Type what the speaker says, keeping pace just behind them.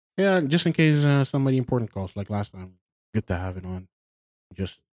Yeah, just in case somebody important calls, like last time. Good to have it on.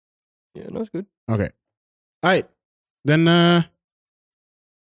 Just Yeah, no, it's good. okay. All right. Then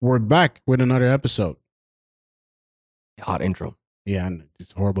we're back with another episode. Hot intro. Yeah,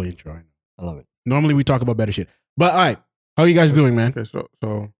 it's a horrible intro. I love it. Normally we talk about better shit. But all right. How you guys doing, man? Okay,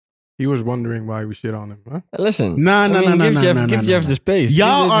 so he was wondering why we shit on him, huh? Listen. No. Give Jeff the space.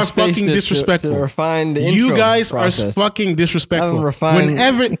 Y'all Give are the space fucking disrespectful. To refine the You intro guys process. are fucking disrespectful.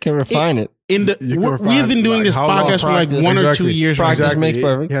 Whenever you can refine it. We've been doing this how long podcast for like practice? 1 or 2 Exactly. years. Practice right now. makes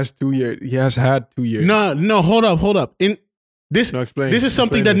perfect. He has 2 years. He has had 2 years. No, hold up. This Explain. is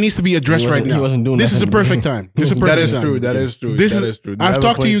something that needs to be addressed right now. He wasn't doing This is a nothing. perfect time. This is a That perfect is time. true. That is true. This That is- is true. I've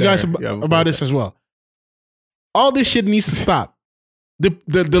talked to you guys about about this as well. All this shit needs to stop.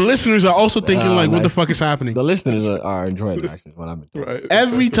 The listeners are also thinking like, what the fuck is happening? The listeners are enjoying it, actually, what I've been doing. Right.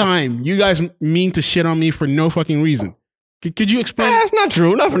 Every time you guys mean to shit on me for no fucking reason. Could you explain? That's not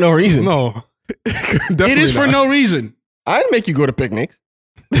true. Not for no reason. No. It is for no reason. I didn't make you go to picnics.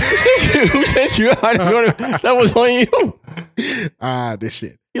 Who sent you out to go to? That was on you. This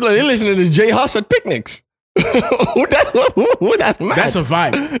shit. You listening to Jay Huss at picnics. Who that's mad. That's a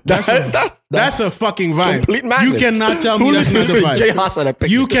vibe. That's a fucking vibe. Complete You madness. cannot tell me Who that's not listens a to Jay vibe. Huss at a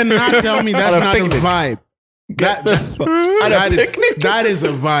picnic? You cannot tell me that's At a not a picnic. vibe. Get the fuck at a picnic? That is a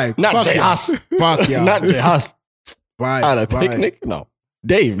vibe. Not Fuck Jay y'all. Huss. Fuck y'all. Not Jay Huss. Vibe. At a vibe. picnic? No.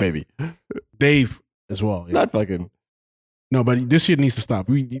 Dave, maybe. Dave as well. Yeah. Not fucking. No, but this shit needs to stop.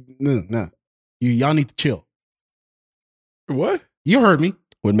 No. Y'all need to chill. What? You heard me.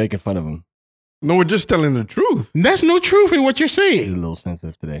 We're making fun of him. No, we're just telling the truth. That's no truth in what you're He's saying. a little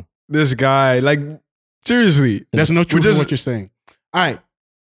sensitive today. This guy, like, seriously. That's no truth just- in what you're saying. All right.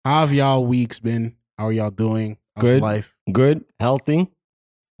 How have y'all weeks been? How are y'all doing? How's Good. life? Good, healthy,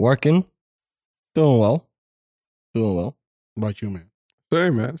 working, doing well. What about you, man?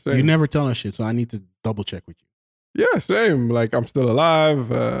 Same, man. Same. You never tell us shit, so I need to double check with you. Yeah, same. Like, I'm still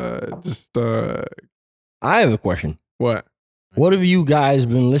alive. I have a question. What? What have you guys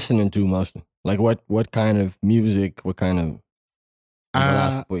been listening to mostly? Like what kind of music? What kind of the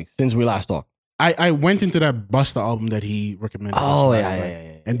last week since we last talked? I went into that Busta album that he recommended. Oh us yeah, last yeah, night.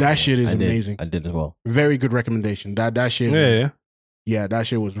 yeah. And that shit is I did. amazing. I did as well. Very good recommendation. That shit. Yeah. That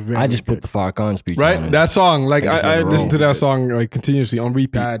shit was very. I just good. put the Farrakhan speech on Right? it. That song. Like, I just let I it roll. listened to that song like continuously on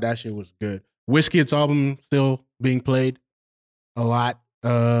repeat. That shit was good. Wizkid's album still being played a lot.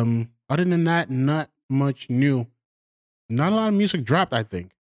 Other than that, not much new. Not a lot of music dropped, I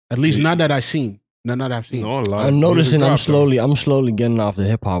think. At least not that I've seen. Not that I've seen. No, a lot I'm of noticing music I'm slowly getting off the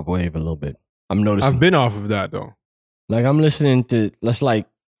hip hop wave a little bit. I'm dropped, noticing. though. I've been off of that, though. Like I'm listening to like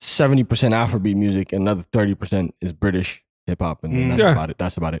 70% Afrobeat music, and another 30% is British hip hop, and then that's Yeah. about it.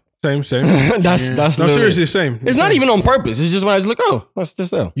 That's about it. Same. that's Yeah. that's No, literally seriously, it. same. It's not even on purpose. It's just when I was like, oh, that's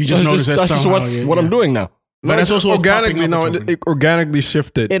just there. You just That's noticed that that's just somehow, what yeah. I'm doing now. But that's also what's organically. popping up No, with it organically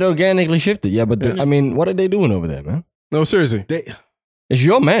shifted. It organically shifted, yeah. But I mean, what are they doing over there, man? No, seriously. It's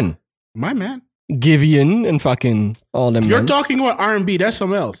your men, My man. Givian and fucking all them. You're men. talking about R&B. That's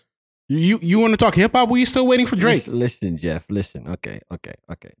something else. You want to talk hip hop? We're still waiting for Drake. Listen, Jeff. Listen. Okay.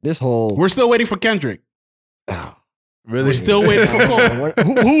 This whole We're still waiting for Kendrick. Ah, Really? We're still waiting for Cole.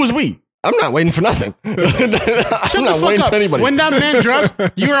 who was we? I'm not waiting for nothing. Shut I'm the not fuck waiting up. for anybody. When that man drops,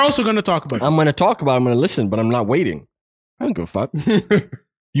 you're also going to talk about it. I'm going to talk about it. I'm going to listen, but I'm not waiting. I don't give a fuck.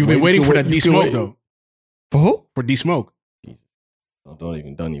 You've been waiting for that you can D-Smoke, wait. though. For who? For D-Smoke. Oh, don't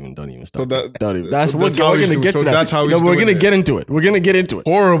even stop. So that- Don't even. so We're that's how going he's to doing- get so to that. that's how he's we're doing going to it. get into it. We're going to get into it.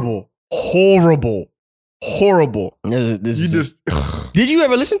 Horrible. This You is- just. Did you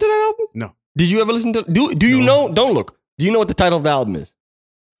ever listen to that album? No. Did you ever listen to? Do you know? Don't look. Do you know what the title of the album is?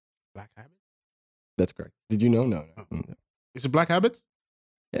 Black Habits? That's correct. Did you know? No. Is it Black Habits?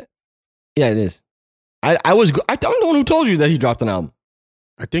 Yeah, it is. I'm the one who told you that he dropped an album.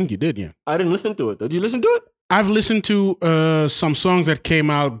 I think you did, yeah. I didn't listen to it. Did you listen to it? I've listened to some songs that came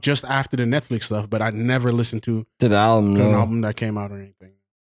out just after the Netflix stuff, but I never listened to To the album. an No. album that came out or anything.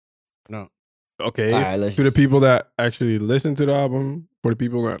 No. Okay. All right, let's To the people that actually listen to the album, for the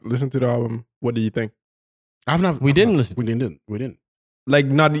people that listen to the album, what do you think? I've not. We didn't listen. We didn't. Like,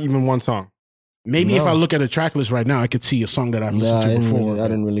 not even one song. Maybe if No. I look at the track list right now, I could see a song that I've listened to before. I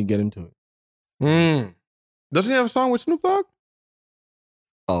didn't really get into it. Doesn't he have a song with Snoop Dogg?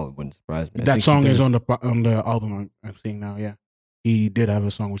 Oh, it wouldn't surprise me. I That think song he is does. on the album I'm seeing now. Yeah, he did have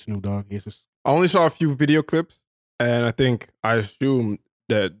a song with Snoop Dogg. Yes, I only saw a few video clips, and I assume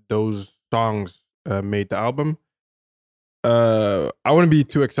that those songs made the album. I wouldn't be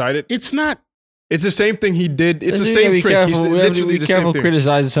too excited. it's not It's the same thing he did. It's the Let's same be trick. careful. He's We have to literally be the careful same thing.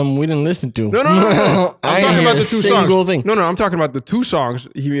 criticizing something we didn't listen to. No. I I'm talking ain't about hear the a two single songs. thing. No, I'm talking about the two songs.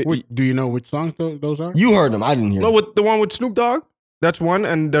 Do you know which songs those are? You heard them. I didn't hear No, them. with the one with Snoop Dogg. That's one,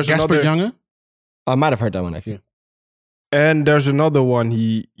 and there's Gasper another. Younger? I might have heard that one actually. And there's another one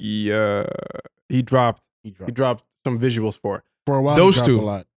he dropped. He He dropped some visuals for. For a while, Those he dropped two. a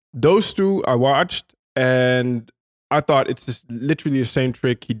lot. Those two I watched, and I thought it's just literally the same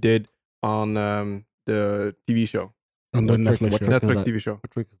trick he did on the TV show, On the What trick- Netflix what show. trick is Netflix that? TV show.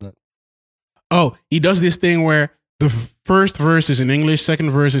 What trick is that? Oh, he does this thing where the first verse is in English,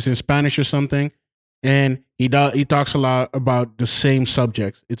 second verse is in Spanish or something, and he talks a lot about the same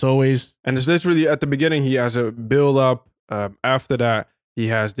subjects. It's always And it's literally at the beginning he has a build up. After that, he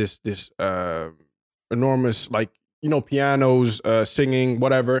has this enormous pianos, singing,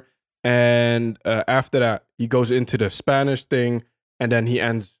 whatever. And after that, he goes into the Spanish thing, and then he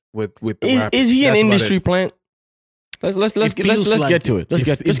ends with the rap. Is he an That's about industry it. plant? Let's It feels let's like get to it. Let's it.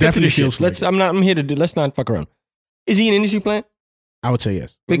 get It let's get to definitely the shit. feels like it. I'm here to do. Let's not fuck around. Is he an industry plant? I would say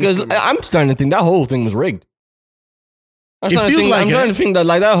yes. Because I'm starting to think that whole thing was rigged. I'm It feels like it. starting to think that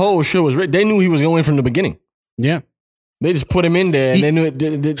that whole shit was rigged. They knew he was going to win from the beginning. Yeah. They just put him in there, and He- they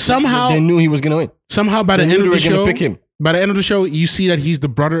knew somehow- they knew he was going to win. Somehow by They the knew end they of were the going to show, pick him. by the end of the show, you see that he's the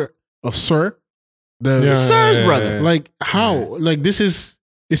brother of Sir. Sir's brother. Like how? Like this is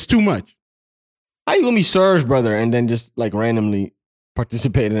it's too much. How you gonna be Sir's brother and then just like randomly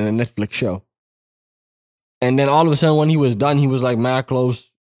participate in a Netflix show? And then all of a sudden, when he was done, he was like mad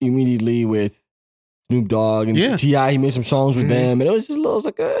close immediately with Snoop Dogg and Yeah. T.I. He made some songs with Mhm. them, and it was just a little,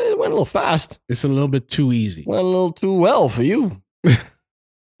 it went a little fast. It's a little bit too easy. Went a little too well for you.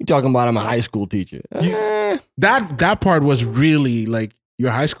 You talking about I'm a high school teacher? That part was really like you're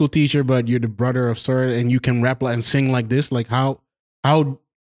a high school teacher, but you're the brother of Sir, and you can rap and sing like this. Like how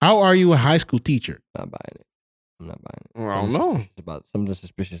are you a high school teacher? Not buying it. I'm not buying it. Well, I don't know. Something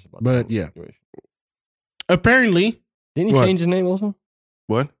suspicious about. But, the yeah. situation. Apparently, Didn't he What? change his name also?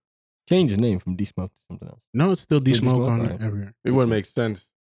 What? Change his name from D Smoke to something else. no, it's still D Still Smoke D-Smoke? on Alright. everywhere. It wouldn't make sense.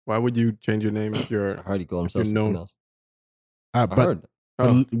 Why would you change your name if I you're? heard he called himself You're something known. else. I But heard.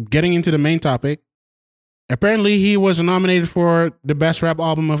 Oh. getting into the main topic, apparently he was nominated for the best rap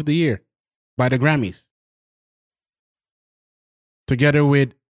album of the year by the Grammys, together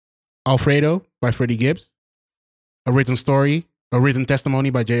with Alfredo by Freddie Gibbs, A Written Story, A Written Testimony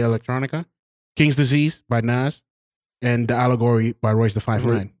by Jay Electronica, King's Disease by Nas, and The Allegory by Royce the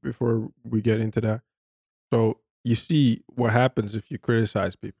 5'9". Before we get into that, so you see what happens if you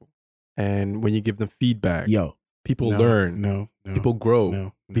criticize people, and when you give them feedback, Yo, people no, learn, No, people grow,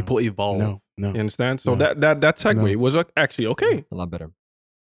 no, people evolve. no. You understand? So No. that segue No. was actually okay. A lot better.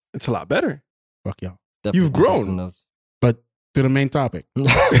 It's a lot better. Fuck y'all. You've grown. Notes. But to the main topic.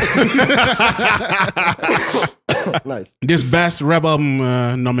 Nice. This best rap album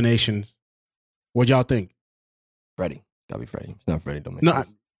nominations. What y'all think? Freddie. Gotta be Freddie. It's not Freddie. Don't make No, sense.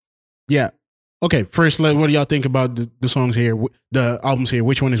 Yeah. Okay, first, what do y'all think about the songs here, the albums here?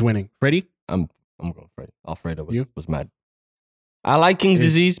 Which one is winning? Freddie? I'm going Freddie. Alfredo You? was mad. I like King's Is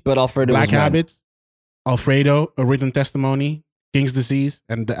Disease, but Alfredo Black was mad. Habits, Alfredo, A Written Testimony, King's Disease,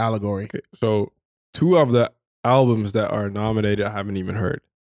 and The Allegory. Okay, so two of the albums that are nominated, I haven't even heard.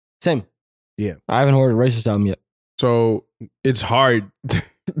 Same. Yeah. I haven't heard a racist album yet. So it's hard.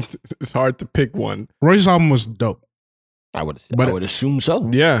 It's hard to pick one. Royce's album was dope. I would But- assume so.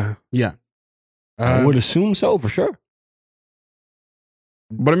 Yeah, Yeah. I would assume so for sure.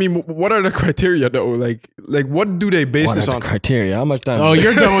 but I mean, what are the criteria though? Like what do they base What this are the on? criteria? How much time? Oh,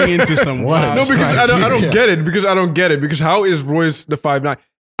 you're going into some What? wild No, because I don't criteria. get it. Because I don't get it. Because how is Royce the 5'9"?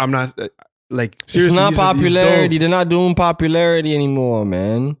 I'm not like seriously. It's not he's popularity. dope. They're not doing popularity anymore,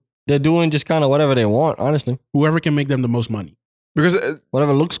 man. They're doing just kind of whatever they want, honestly. Whoever can make them the most money. Because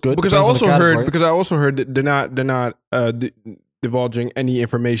Whatever looks good. because I depends on the also heard category. because I also heard that they're not divulging any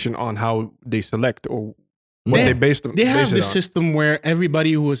information on how they select or what They- they base them. They have base it this on. system where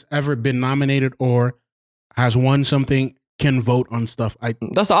everybody who has ever been nominated or has won something can vote on stuff.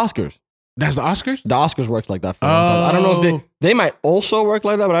 That's the Oscars. That's the Oscars? The Oscars works like that for a long time. I don't know if Oh. they might also work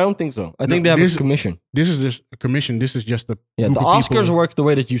like that, but I don't think so. I think No, they have this- a commission. This is just a commission. This is just the Yeah, group the of people. Oscars works the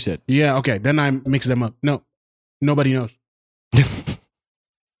way that you said. Yeah, okay. Then I mix them up. No, nobody knows.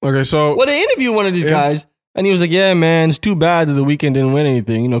 Okay, so Well, they interviewed one of these Yeah. guys, and he was like, "Yeah, man, it's too bad that the Weeknd didn't win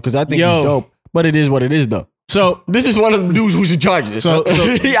anything, because I think Yo. he's dope. But it is what it is, though." So This is one of the dudes who's in charge of this. So-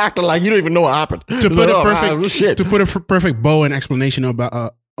 so- he acted like you don't even know what happened. to put a perfect shit. to put a perfect bow and explanation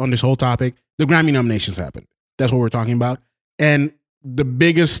about on this whole topic, the Grammy nominations happened. That's what we're talking about. And the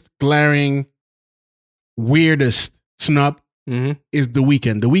biggest, glaring, weirdest snub is The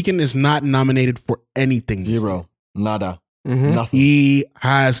Weeknd. The Weeknd is not nominated for anything. Zero. Nada. Mm-hmm. Nothing. He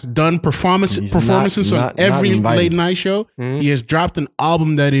has done performances on every late night show. Mm-hmm. He has dropped an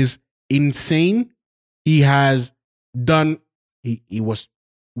album that is insane. He has done. He was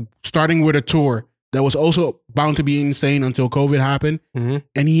starting with a tour that was also bound to be insane until COVID happened, and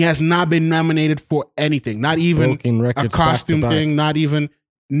he has not been nominated for anything. Not even a costume thing. Not even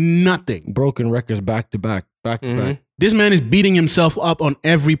nothing. Broken records back to back. This man is beating himself up on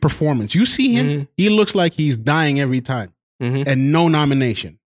every performance. You see him, he looks like he's dying every time. And no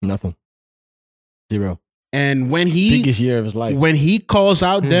nomination. Nothing. Zero. And when biggest year of his life. When he calls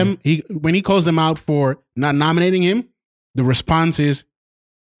out when he calls them out for not nominating him, the response is,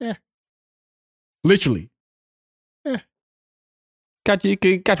 literally.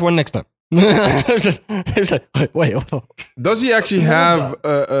 Catch one next time. It's like, wait. Does he actually have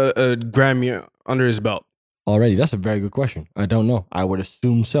a Grammy under his belt? Already, that's a very good question. I don't know. I would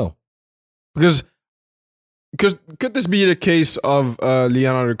assume so. Because could this be the case of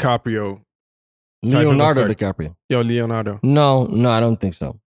Leonardo DiCaprio? Leonardo DiCaprio. Leonardo. No, I don't think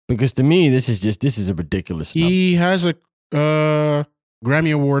so. Because to me, this is a ridiculous snub. He has a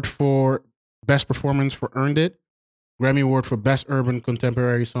Grammy Award for Best Performance for Earned It. Grammy Award for Best Urban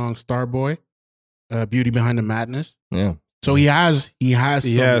Contemporary Song, Starboy. Beauty Behind the Madness. Yeah. So he has.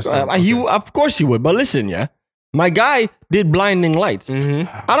 Of course he would. But listen, my guy did Blinding Lights. Mm-hmm.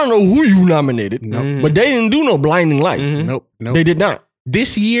 I don't know who you nominated, but they didn't do no Blinding Lights. Nope. They did not.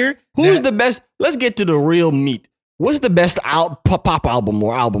 This year, who's the best? Let's get to the real meat. What's the best pop album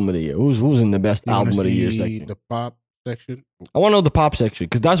or album of the year? Who's in the best album of the year section? The pop section. I want to know the pop section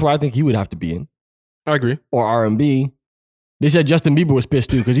because that's where I think he would have to be in. I agree. Or R&B. They said Justin Bieber was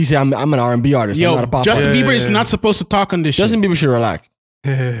pissed too because he said I'm an R&B artist. Yo, I'm not a pop Justin artist. Bieber is not supposed to talk on this shit. Justin Bieber should relax.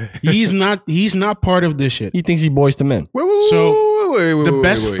 He's not part of this shit. He thinks he boys to men. Wait, the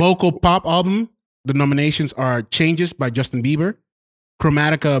best vocal pop album, the nominations are Changes by Justin Bieber,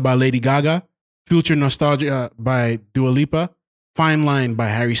 Chromatica by Lady Gaga, Future Nostalgia by Dua Lipa, Fine Line by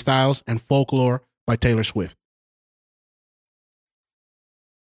Harry Styles, and Folklore by Taylor Swift.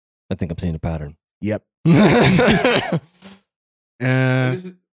 I think I'm seeing a pattern. Yep.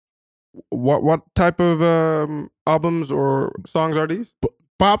 What type of albums or songs are these?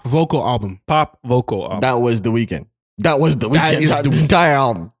 Pop vocal album. Pop vocal album. That was The Weeknd. That is the entire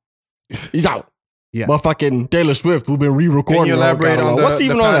album. He's out. Yeah. But fucking Taylor Swift, who've been re-recording. Can you elaborate on what's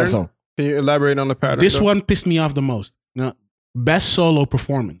even on that song? Can you elaborate on the pattern? This one pissed me off the most. No, best solo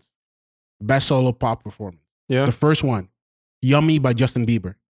performance. Best solo pop performance. Yeah. The first one, Yummy by Justin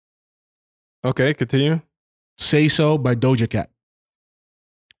Bieber. Okay, continue. Say So by Doja Cat.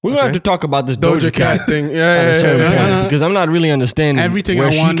 We're gonna have to talk about this Doja Cat thing. at a certain point because I'm not really understanding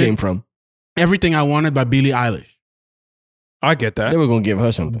where she came from. Everything I Wanted by Billie Eilish. I get that. They were gonna give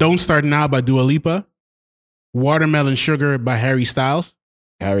her something. Don't Start Now by Dua Lipa. Watermelon Sugar by Harry Styles.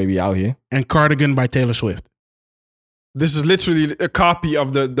 Harry be out here. And Cardigan by Taylor Swift. This is literally a copy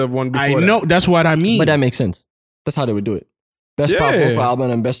of the one before. I know, that's what I mean. But that makes sense. That's how they would do it. Best pop vocal album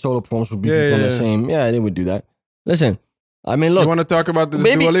and best solo performance would be on the same. Yeah, they would do that. Listen, I mean, look. You want to talk about this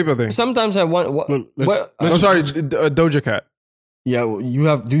Dua Lipa thing? Sometimes I want. Doja Cat. Yeah, you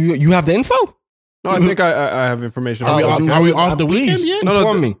have. Do you have the info? No, I think I have information. Are we off the Weeknd yet?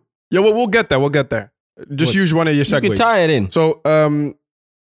 Inform me. Yeah, we'll get there. We'll get there. Just use one of your segues. You can tie it in. So,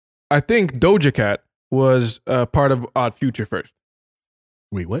 I think Doja Cat was part of Odd Future first.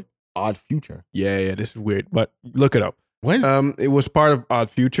 Wait, what? Odd Future? Yeah, this is weird, but look it up. What? It was part of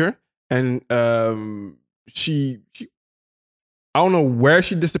Odd Future, and she I don't know where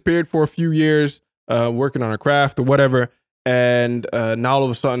she disappeared for a few years, working on her craft or whatever, and now all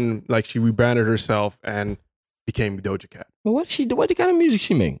of a sudden, like, she rebranded herself and became Doja Cat. Well, what did she do? What kind of music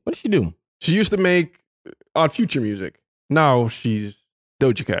she make? What did she do? She used to make Odd Future music. Now she's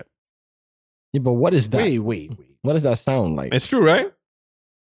Doja Cat. Yeah, but what is that? Wait. What does that sound like? It's true, right?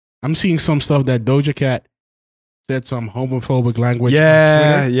 I'm seeing some stuff that Doja Cat said some homophobic language.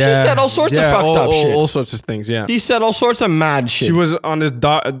 Yeah. She said all sorts of fucked up shit. All sorts of things, yeah. She said all sorts of mad shit. She was on this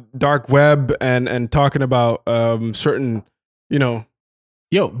dark web and talking about certain,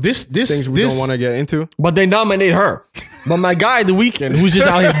 this things we don't want to get into. But they nominate her. But my guy, The Weeknd, who's just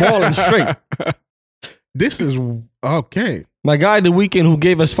out here balling straight. This is okay. My guy, The Weeknd, who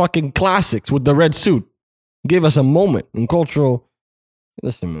gave us fucking classics with the red suit, gave us a moment in cultural.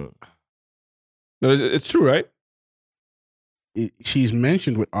 Listen, man. No, it's true, right? She's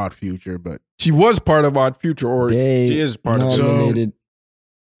mentioned with Odd Future, but she was part of Odd Future, or she is part of it. So,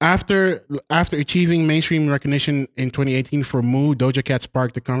 after achieving mainstream recognition in 2018 for Moo, Doja Cat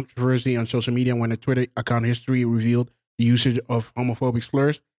sparked a controversy on social media when a Twitter account history revealed the usage of homophobic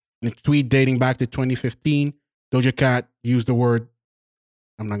slurs. In a tweet dating back to 2015, Doja Cat used the word,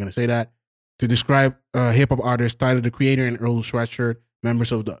 I'm not going to say that, to describe a hip-hop artist, Tyler, the Creator, and Earl Sweatshirt,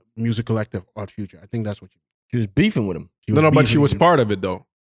 members of the music collective Odd Future. I think that's what She was beefing with him. But she was part of it, though.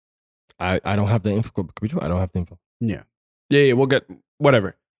 I don't have the info. I don't have the info. Yeah. Yeah, we'll get...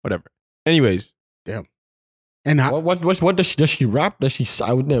 Whatever. Anyways. Damn. And what does she rap? Does she...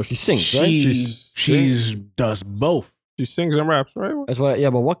 I would know. She sings, right? She does both. She sings and raps, right? That's what... Yeah,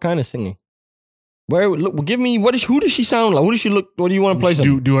 but what kind of singing? Look, give me... who does she sound like? Who does she look... What do you want to play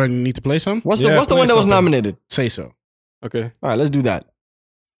some? Do I need to play some? What's the one that was nominated? Say So. Okay. All right, let's do that.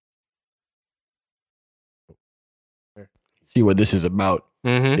 See what this is about.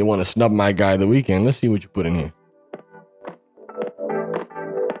 Mm-hmm. They want to snub my guy the Weeknd. Let's see what you put in here.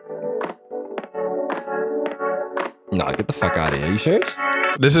 Nah, get the fuck out of here. Are you serious?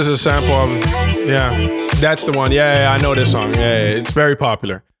 This is a sample of... Yeah. That's the one. Yeah, I know this song. Yeah, it's very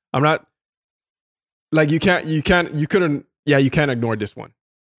popular. I'm not... Like, you can't ignore this one.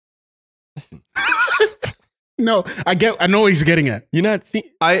 No, I know what he's getting at. You're not see.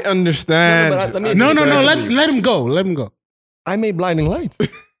 I understand. No, let him go. Let him go. I made Blinding Lights.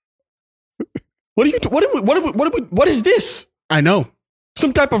 What is this? I know.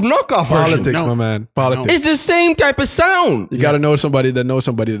 Some type of knockoff Politics, version. my man. Politics. It's the same type of sound. You got to know somebody that knows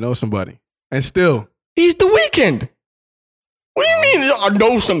somebody that knows somebody. And still. He's the Weeknd. What do you mean? I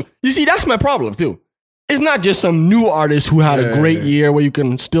know some. You see, that's my problem too. It's not just some new artist who had a great year where you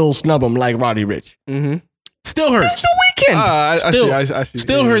can still snub him like Roddy Ricch. Mm-hmm. Still hurts. It's the Weeknd. I see.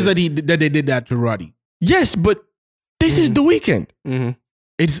 Still hurts that they did that to Roddy. Yes, but this is the Weeknd. Mm-hmm.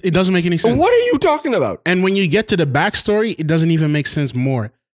 It doesn't make any sense. What are you talking about? And when you get to the backstory, it doesn't even make sense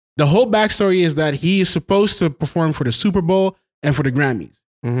more. The whole backstory is that he is supposed to perform for the Super Bowl and for the Grammys.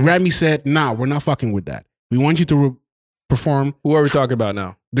 Mm-hmm. Grammy said, nah, we're not fucking with that. We want you to perform. Who are we talking about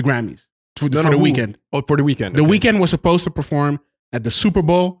now? The Grammys. For the Weeknd. Oh, for the Weeknd. The Weeknd was supposed to perform at the Super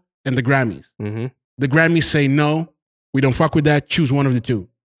Bowl and the Grammys. Mm-hmm. The Grammys say, no, we don't fuck with that. Choose one of the two.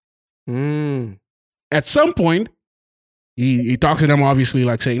 Mm. At some point, he talks to them, obviously,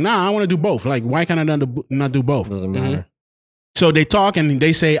 like saying, nah, I want to do both. Like, why can't I not do both? Doesn't matter. Mm-hmm. So they talk and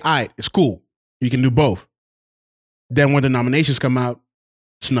they say, all right, it's cool. You can do both. Then when the nominations come out,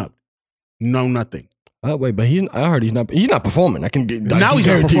 snubbed. No, nothing. Wait, but I heard he's not performing. Now he's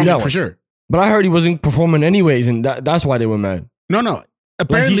not performing for sure. But I heard he wasn't performing anyways, and that's why they were mad. No.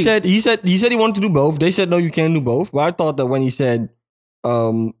 Apparently, like he said he wanted to do both. They said no, you can't do both. But I thought that when he said,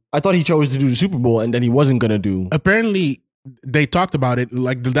 I thought he chose to do the Super Bowl and then he wasn't gonna do. Apparently, they talked about it.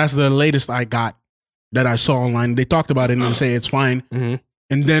 Like that's the latest I got that I saw online. They talked about it and they say it's fine. Mm-hmm.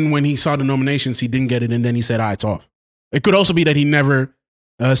 And then when he saw the nominations, he didn't get it, and then he said, it's off. It could also be that he never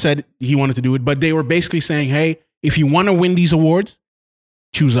said he wanted to do it, but they were basically saying, hey, if you want to win these awards,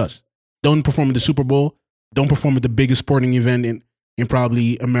 choose us. Don't perform at the Super Bowl. Don't perform at the biggest sporting event in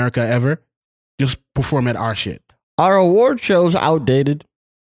probably America ever. Just perform at our shit. Are award shows outdated?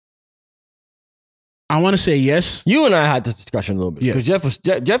 I want to say yes. You and I had this discussion a little bit. Yeah. Because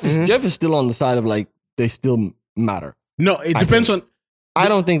Jeff is still on the side of like, they still matter. No, it depends on... I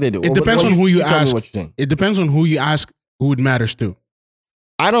don't think they do. It depends on who you tell me ask. what you're saying. It depends on who you ask who it matters to.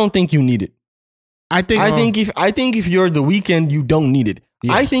 I don't think you need it. I think if you're the Weeknd, you don't need it.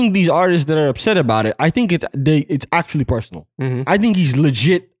 Yes. I think these artists that are upset about it, I think it's actually personal. Mm-hmm. I think he's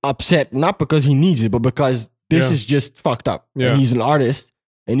legit upset, not because he needs it, but because this is just fucked up. Yeah. And he's an artist,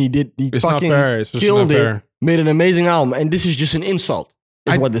 and he fucking killed it, made an amazing album, and this is just an insult.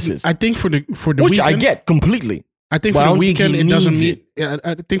 Is what this is. I think for the which Weeknd, I get completely. I think for the Weeknd it doesn't mean.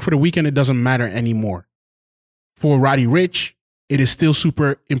 I think for the Weeknd it doesn't matter anymore. For Roddy Ricch, it is still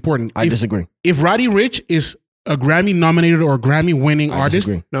super important. I disagree. If Roddy Ricch is a Grammy nominated or Grammy winning artist,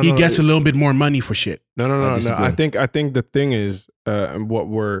 he gets a little bit more money for shit. No. I think the thing is, what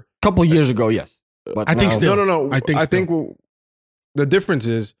we're a couple years ago, yes. But I think still. No. I think the difference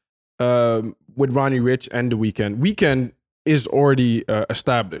is with Roddy Ricch and the Weeknd. Weeknd is already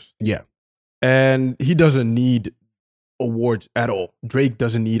established. Yeah, and he doesn't need awards at all. Drake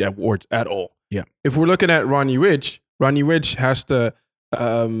doesn't need awards at all. Yeah. If we're looking at Roddy Ricch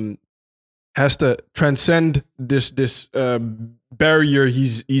has to transcend this barrier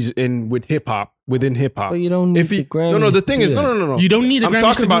he's in with hip hop within hip hop. But you don't need the Grammys. No. The thing is, no. You don't need the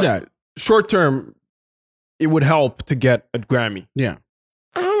Grammys to do that. Short term, it would help to get a Grammy. Yeah.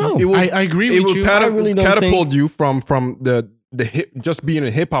 I don't know. I agree with you. I really don't catapult you from the hip, just being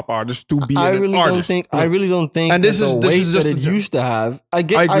a hip hop artist to being an artist. I really don't think. And this is that it used to have. I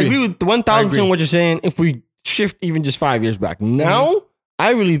agree with 1,000% what you're saying. If we shift even just 5 years back, now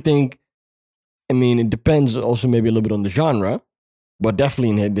I really think I mean, it depends also maybe a little bit on the genre, but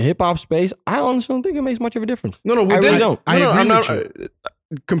definitely in the hip hop space, I honestly don't think it makes much of a difference. No, I really don't. I agree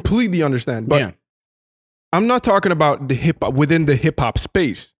completely understand, but I'm not talking about the hip hop within the hip hop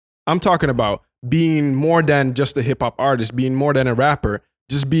space. I'm talking about being more than just a hip hop artist, being more than a rapper,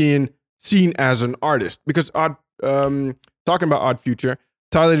 just being seen as an artist. Because talking about Odd Future,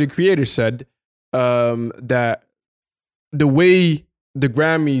 Tyler the Creator said that the way the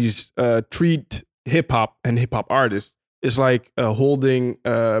Grammys treat hip hop and hip hop artists is like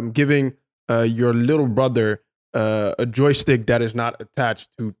giving your little brother a joystick that is not attached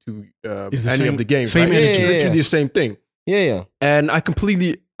to any of the games. Same right? energy. It's literally the same thing. Yeah. And I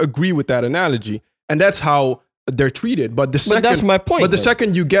completely agree with that analogy. And that's how they're treated. But that's my point. But the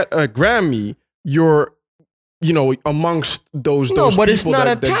second you get a Grammy, you're amongst those. No, but people it's not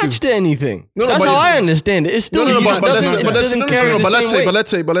attached to anything. That's how I understand it. It's still doesn't carry the same weight.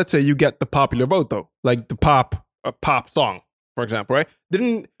 But let's say you get the popular vote though, like the pop song, for example, right?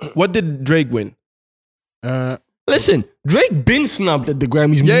 What did Drake win? Listen, Drake been snubbed at the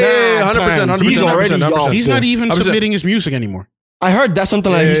Grammys. Yeah, 100%. He's already 100%. off. He's not even submitting his music anymore. I heard that's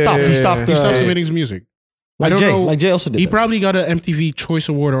something like he stopped. He stopped submitting his music. I don't know. Like Jay also did. He probably got an MTV Choice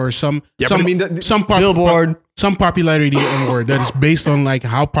Award or some Billboard, some popularity award that is based on like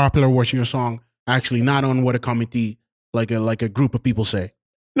how popular was your song, actually, not on what a committee like a group of people say.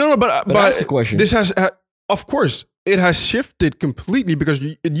 No, but that's the question. This has, of course, it has shifted completely because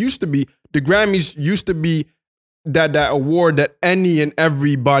it used to be the Grammys used to be that award that any and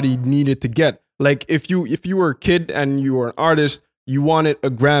everybody needed to get. Like if you were a kid and you were an artist, you wanted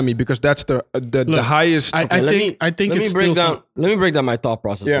a Grammy because that's the highest. I think let me break down my thought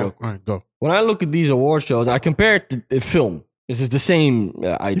process. Yeah. Real quick. All right, go. When I look at these award shows, I compare it to the film. This is the same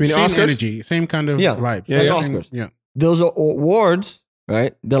idea. Same Oscars? energy, same kind of vibe. Yeah, Oscars. Yeah. Those are awards,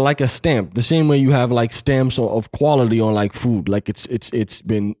 right? They're like a stamp. The same way you have like stamps of quality on like food. Like it's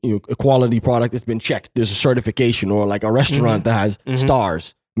been a quality product. It's been checked. There's a certification, or like a restaurant that has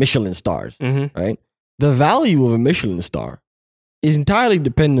stars, Michelin stars, right? The value of a Michelin star is entirely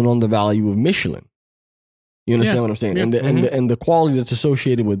dependent on the value of Michelin. You understand what I'm saying? Yeah. And the quality that's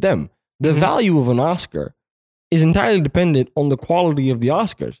associated with them. The value of an Oscar is entirely dependent on the quality of the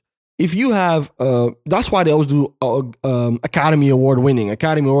Oscars. If you have, that's why they always do Academy Award winning,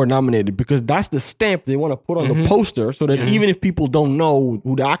 Academy Award nominated, because that's the stamp they want to put on the poster, so that even if people don't know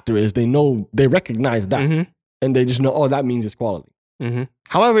who the actor is, they recognize that, and they just know, oh, that means it's quality.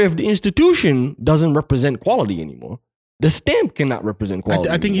 However, if the institution doesn't represent quality anymore, the stamp cannot represent quality.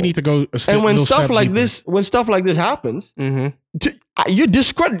 I think you need to go. And when stuff like this happens, you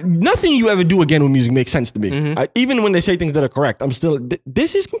discredit nothing you ever do again with music makes sense to me. Even when they say things that are correct, I'm still.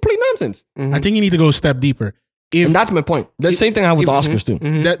 This is complete nonsense. I think you need to go a step deeper. And that's my point. The same thing I have with the Oscars too.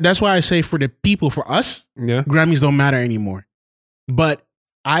 That's why I say for the people, for us, Grammys don't matter anymore. But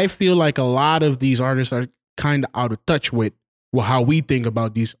I feel like a lot of these artists are kind of out of touch with how we think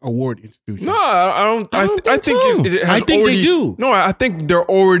about these award institutions. No, I don't. I think so. I think they do. No, I think they're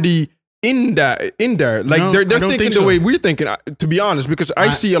already in there. Like No, they're I don't thinking think the so. way we're thinking. To be honest, because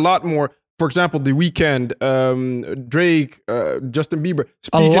I see a lot more. For example, The Weeknd, Drake, Justin Bieber.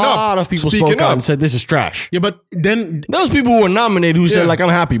 A lot of people spoke out and said this is trash. Yeah, but then Those people who were nominated who said like I'm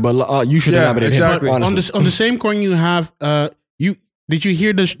happy, but you should have nominated exactly. him. on Honestly. the same coin, you have did you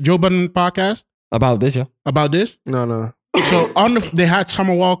hear the Joe Budden podcast About this, yeah. about this? No. So they had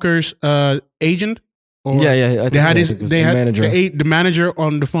Summer Walker's agent. Or Yeah. They had the manager. the manager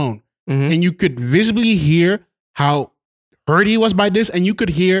on the phone, and you could visibly hear how hurt he was by this, and you could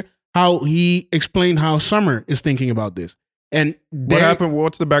hear how he explained how Summer is thinking about this. And What happened?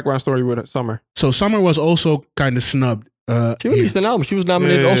 What's the background story with Summer? So Summer was also kind of snubbed. She released an album. She was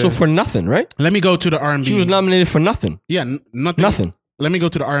nominated also for nothing, right? Let me go to the R&B. She was nominated for nothing. Yeah, nothing. Let me go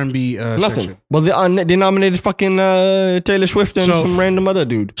to the R&B Nothing. section. Well, they nominated fucking Taylor Swift and some random other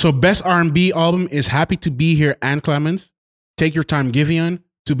dude. So best R&B album is Happy to Be Here and Clemens. Take Your Time, Giveon.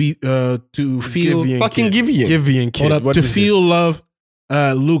 To feel Giveon kid. hold up, What to is feel this? love.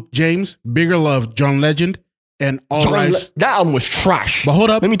 Luke James, Bigger Love, John Legend, and All Rise. That album was trash. But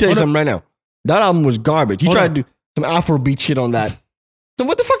hold up, Let me tell you something right now. That album was garbage. He Hold tried up. to do some Afrobeat shit on that. So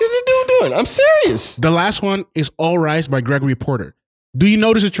what the fuck is this dude doing? I'm serious. The last one is All Rise by Gregory Porter. Do you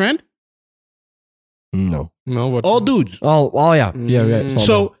notice a trend? No. What? All dudes. Oh yeah. Yeah.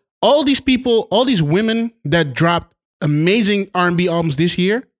 So all these people, all these women that dropped amazing R&B albums this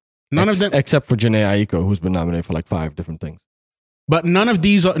year, none of them, except for Janae Aiko, who's been nominated for like 5 different things. but none of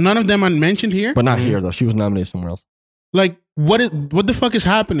them are mentioned here. But not here though. She was nominated somewhere else. Like what the fuck is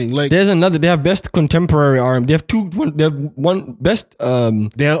happening? Like, There's another. They have best contemporary R&B. They have two. They have one best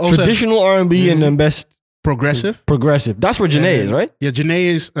they also traditional R&B and then best progressive. That's where Janae is, right? Yeah, Janae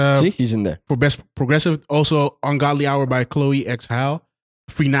is. See, he's in there for best progressive. Also, Ungodly Hour by Chloe X Hal.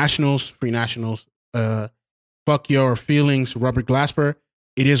 Free Nationals. Fuck Your Feelings, Robert Glasper.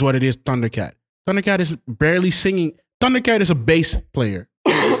 It Is What It Is, Thundercat. Thundercat is barely singing. Thundercat is a bass player.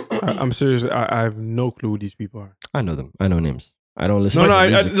 I'm serious. I have no clue who these people are. I know them. I know names. I don't listen. No, to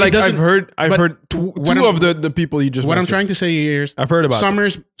music. I've heard two of the people you just. What mentioned. I'm trying to say here is, I've heard about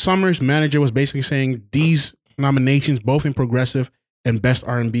Summer's manager was basically saying these nominations, both in progressive and best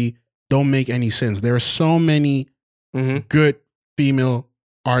R&B, don't make any sense. There are so many good female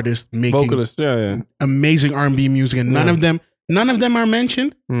artists making vocalists, amazing R&B music, and none of them are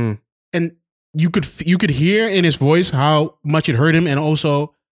mentioned. And you could hear in his voice how much it hurt him, and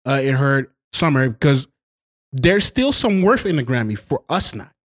also it hurt Summer, because there's still some worth in the Grammy for us,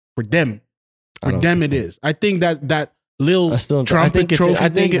 not for them. For them, it is. I think that little trumpet trophy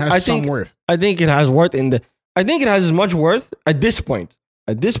thing has some worth. I think it has worth I think it has as much worth at this point.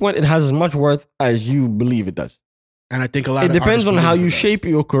 At this point, it has as much worth as you believe it does. And I think a lot. It depends on how you shape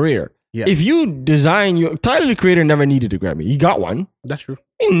your career. Yeah. If you design Tyler the Creator never needed a Grammy. He got one. That's true.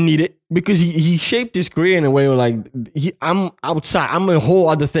 He didn't need it because he shaped his career in a way where like I'm outside. I'm a whole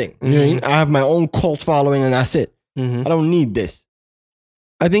other thing. You know what I mean? I have my own cult following and that's it. I don't need this.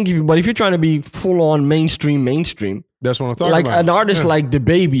 I think if you're trying to be full on mainstream, that's what I'm talking like about. an artist like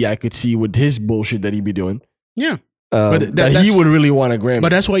DaBaby, I could see with his bullshit that he be doing. Yeah. But that he would really want a Grammy. But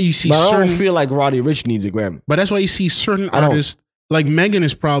that's why you see but I don't feel like Roddy Ricch needs a Grammy. But that's why you see certain artists, like Megan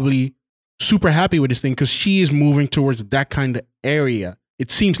is probably super happy with this thing because she is moving towards that kind of area.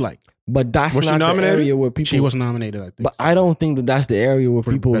 It seems like. But that's not the area where people... She was nominated, I think. But I don't think that's the area where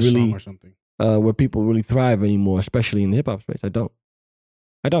people really... or something. Where people really thrive anymore, especially in the hip-hop space. I don't.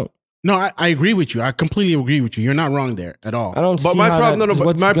 No, I agree with you. I completely agree with you. You're not wrong there at all. I don't but see my how problem,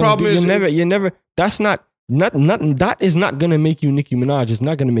 but my problem is... You're never... That's not... that is not going to make you Nicki Minaj. It's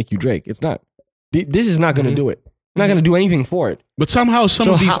not going to make you Drake. It's not. This is not going to do it. Not going to do anything for it. But somehow some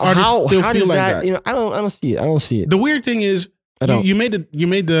of these artists still feel like that. You know, I don't see it. I don't see it. The weird thing is, you made the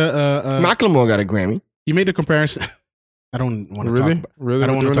Macklemore got a Grammy. You made the comparison. I don't want to talk. I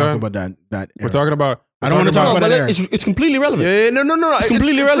don't want to talk about that. We're talking about. I don't want to talk about that. It's completely relevant. Yeah, no. It's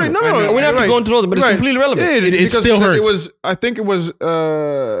completely relevant. No, we don't have to go into all of it, but it's completely relevant. Yeah, it still hurts. I think it was.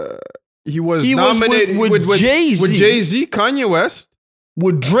 He was nominated with Jay-Z. With Jay-Z, Kanye West.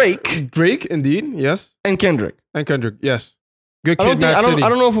 With Drake, indeed, yes, and Kendrick, yes. Good Kid, Mad City. I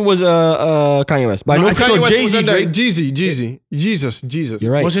don't know if it was Kanye West, but I know for sure Jay-Z, Drake, Jesus.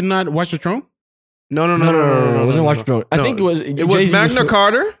 You're right. Was it not Watch the Throne? No. It wasn't Watch the Throne. I think it was. It was Magna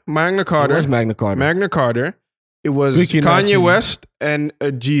Carta. It was Magna Carta. It was Kanye West and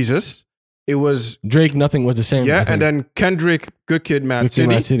Jesus. It was Drake. Nothing was the same. Yeah, and then Kendrick, Good Kid, Mad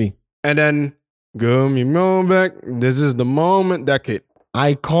City. And then Go Me Mo Back. This Is the Moment. That kid.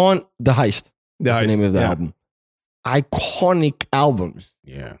 Icon, The Heist. That's the name of the album. Iconic albums.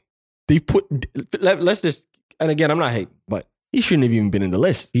 Yeah. They put, let's just, and again, I'm not hating, but he shouldn't have even been in the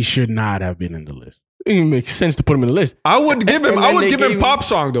list. He should not have been in the list. It even makes sense to put him in the list. I would give him pop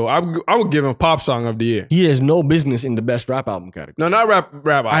song though. I would give him pop song of the year. He has no business in the best rap album category. No, not rap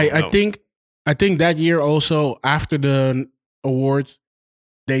album. I think that year also after the awards,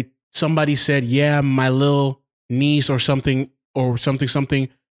 somebody said, yeah, my little niece or something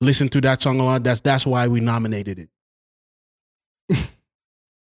listened to that song a lot. That's why we nominated it.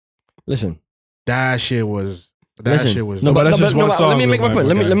 Listen. That shit was. No, but that's just one song. Let me make my point.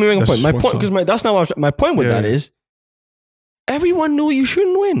 Let me make my point. My point, because that's not what my point with that is. Everyone knew you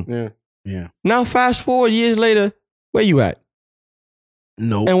shouldn't win. Yeah. Now fast forward years later, where you at?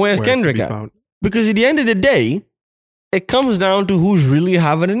 No. And where's Kendrick at? Because at the end of the day, it comes down to who's really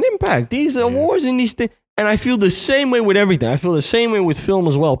having an impact. These awards and these things. And I feel the same way with everything. I feel the same way with film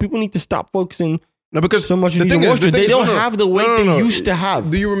as well. People need to stop focusing because so much on these awards. They don't have the weight they used to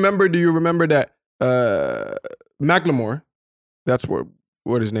have. Do you remember that Macklemore, that's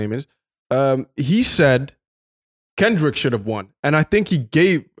what his name is, he said Kendrick should have won. And I think he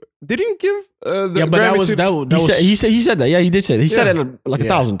gave... Didn't he give the Grammy he said that. Yeah, he did say that. He said it like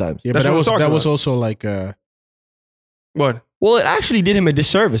 1,000 times. Yeah, but that was also like... What? Well, it actually did him a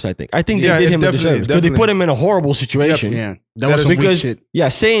disservice, I think. I think they did him a disservice. Because they put him in a horrible situation. Yeah. That was some weak shit. Yeah,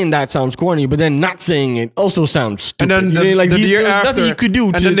 saying that sounds corny, but then not saying it also sounds stupid. And then the year after... nothing you could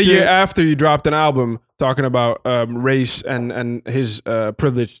do and then the year after, he dropped an album talking about race and his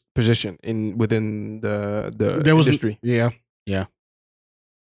privileged position within the industry. Yeah.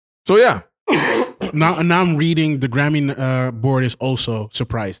 So yeah. now I'm reading the Grammy board is also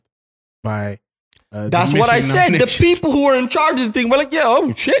surprised by. That's what I said. The people who are in charge of the thing were like, yeah,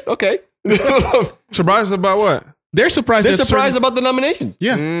 oh shit, okay. Surprised about what? They're surprised. They're surprised about the nominations.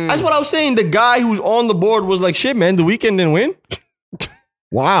 Yeah. That's what I was saying. The guy who's on the board was like, shit, man, The Weeknd didn't win.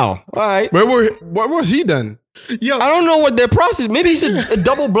 Wow. All right. What was he then? Yo, I don't know what their process. Maybe he's a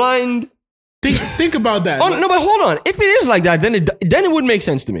double blind. think about that. Oh, no, but hold on. If it is like that, then it would make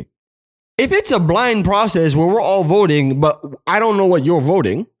sense to me. If it's a blind process where we're all voting, but I don't know what you're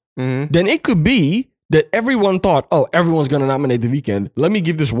voting, then it could be that everyone thought, oh, everyone's going to nominate The Weeknd. Let me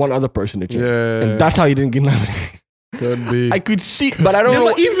give this one other person a chance. Yeah. And that's how you didn't get nominated. Could be. I could see, but I don't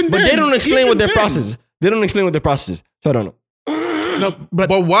know. But they don't explain what their process is. They don't explain what their process is. So I don't know. No, but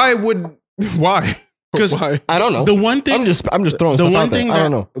why? Because I don't know. The one thing I'm just throwing stuff out there. I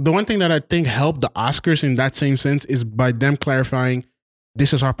don't know. The one thing that I think helped the Oscars in that same sense is by them clarifying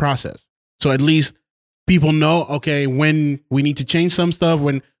this is our process. So at least people know, okay, when we need to change some stuff,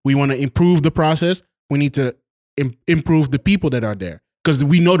 when we want to improve the process, we need to improve the people that are there because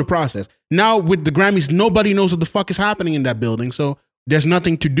we know the process. Now with the Grammys, nobody knows what the fuck is happening in that building, so there's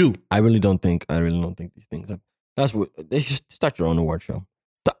nothing to do. I really don't think these things happen. That's what they should start your own award show.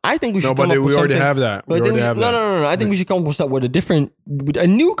 So I think we should. No, but we already have that. No. I think we should come up with a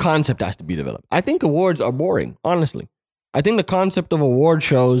new concept has to be developed. I think awards are boring, honestly. I think the concept of award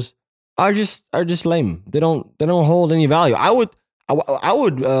shows are just lame. They don't hold any value. I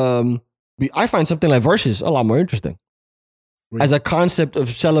find something like Versus a lot more interesting. Really? As a concept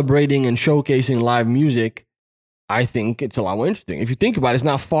of celebrating and showcasing live music, I think it's a lot more interesting. If you think about it, it's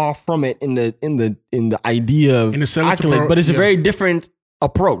not far from it in the idea of accolade, but it's a very different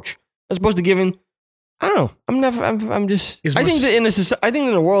approach as opposed to giving. I don't know. I think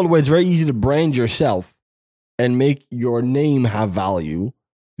in a world where it's very easy to brand yourself and make your name have value,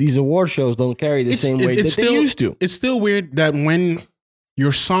 these award shows don't carry the same weight that they used to. It's still weird that when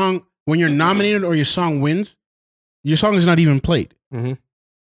you're nominated or your song wins, your song is not even played. Mm-hmm.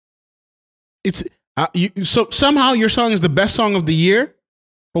 It's so somehow your song is the best song of the year,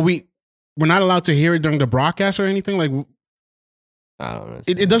 but we're not allowed to hear it during the broadcast or anything. Like, I don't know.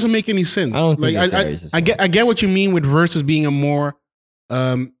 It doesn't make any sense. I don't think I get what you mean with Versus being a more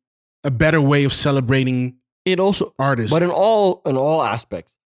a better way of celebrating it also artists, but in all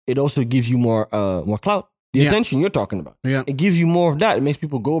aspects, it also gives you more clout. The attention you're talking about. Yeah. It gives you more of that. It makes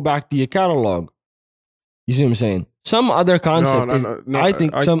people go back to your catalog. You see what I'm saying? Some other concept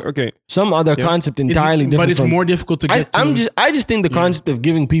some other concept entirely different. But it's more difficult to get I just think the concept of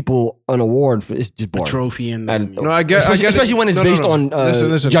giving people an award is just boring. A trophy and I get especially when it's based on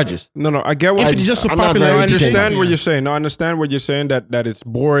judges. No, I get what if it's just so popular. I understand what you're saying. No, I understand what you're saying that it's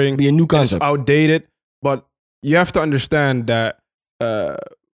boring. Be a new concept. It's outdated, but you have to understand that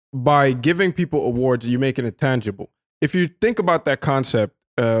by giving people awards, you're making it tangible. If you think about that concept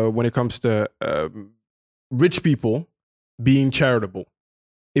when it comes to rich people being charitable,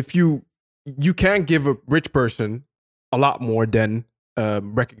 if you can't give a rich person a lot more than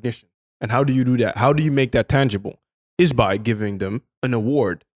recognition. And how do you do that? How do you make that tangible? Is by giving them an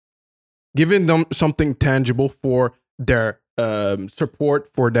award, giving them something tangible for their support,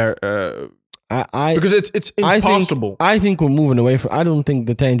 for their because it's impossible. I think we're moving away from. I don't think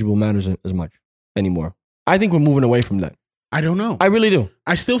the tangible matters as much anymore. I think we're moving away from that. I don't know. I really do.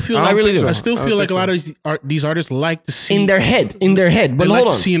 I still feel like a lot of these artists like to see in their head. But hold on,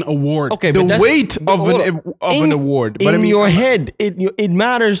 to see an award. Okay, the weight of an award. But in your head, it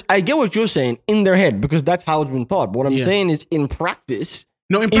matters. I get what you're saying in their head because that's how it's been thought. But what I'm saying is, in practice,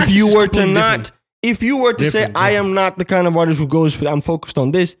 if you were to say, I am not the kind of artist who goes for, I'm focused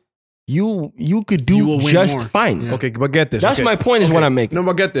on this, you could do just fine. Yeah. Okay, but get this. That's my point. Is what I'm making. No,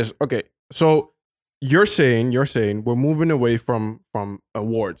 but get this. Okay, so. You're saying we're moving away from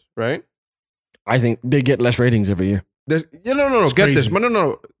awards, right? I think they get less ratings every year. No. Get this.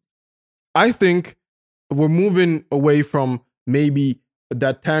 No. I think we're moving away from maybe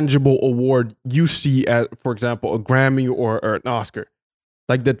that tangible award you see as, for example, a Grammy or an Oscar,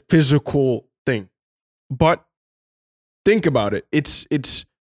 like that physical thing. But think about it. It's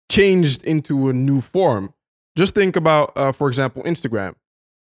changed into a new form. Just think about, for example, Instagram.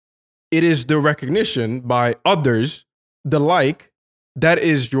 It is the recognition by others, that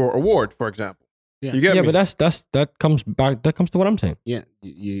is your award, for example. Yeah. You get me? But that comes to what I'm saying. Yeah.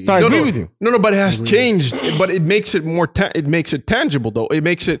 So I agree with you. No, but it has changed. But it makes it more. It makes it tangible, though. It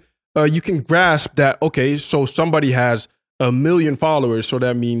makes it. You can grasp that. Okay, so somebody has 1 million followers, so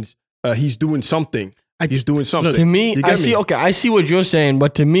that means he's doing something. He's doing something. Look, to me, I see. Okay, I see what you're saying,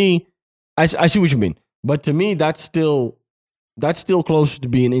 but to me, I see what you mean. But to me, that's still close to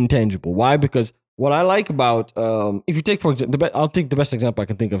being intangible. Why? Because what I like about if you take for example, I'll take the best example I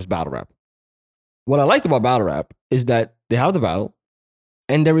can think of is battle rap. What I like about battle rap is that they have the battle,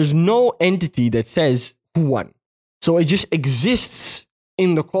 and there is no entity that says who won. So it just exists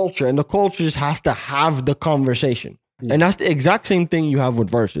in the culture, and the culture just has to have the conversation. Yeah. And that's the exact same thing you have with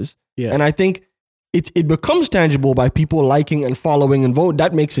verses. Yeah. And I think it becomes tangible by people liking and following and vote.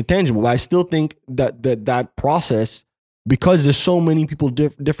 That makes it tangible. But I still think that process, because there's so many people,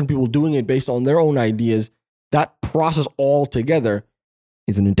 different people doing it based on their own ideas, that process altogether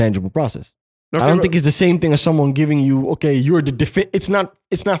is an intangible process. Okay, I don't think it's the same thing as someone giving you, okay, you're the it's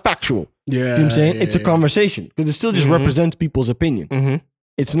not factual. Yeah. You know what I'm saying? It's a conversation because it still just represents people's opinion. Mm-hmm.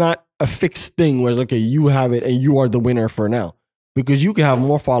 It's not a fixed thing where it's okay, you have it and you are the winner for now. Because you can have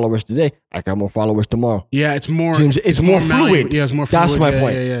more followers today. I can have more followers tomorrow. Yeah, it's more fluid. Yeah, it's more fluid. That's my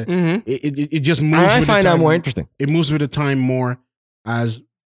point. Yeah. Mm-hmm. It just moves. I find that more interesting. It moves with the time more as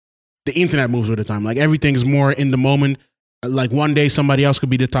the internet moves with the time. Like everything is more in the moment. Like one day somebody else could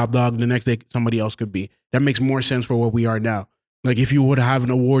be the top dog. The next day somebody else could be. That makes more sense for what we are now. Like if you would have an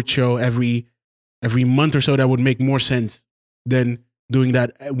award show every month or so, that would make more sense than doing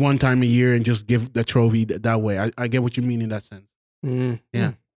that one time a year and just give the trophy that way. I get what you mean in that sense. Mm-hmm.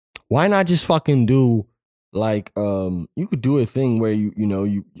 Yeah. Why not just fucking do like you could do a thing where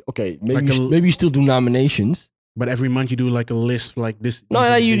you okay, maybe maybe you still do nominations, but every month you do like a list like this.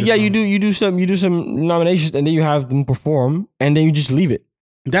 No, you do some nominations and then you have them perform and then you just leave it.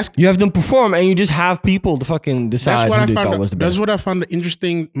 You have them perform and you just have people to fucking decide who they thought was the best. That's what I found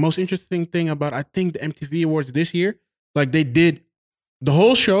the most interesting thing about I think the MTV Awards this year. Like they did the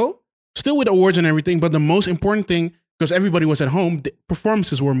whole show, still with awards and everything, but the most important thing, because everybody was at home, the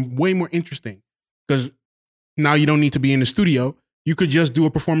performances were way more interesting. Because now you don't need to be in the studio. You could just do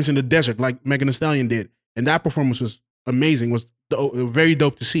a performance in the desert like Megan Thee Stallion did. And that performance was amazing, was very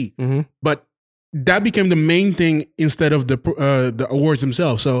dope to see. Mm-hmm. But that became the main thing instead of the awards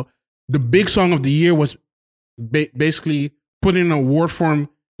themselves. So the big song of the year was basically put in an award form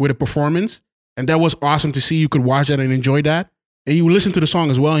with a performance. And that was awesome to see. You could watch that and enjoy that. And you listen to the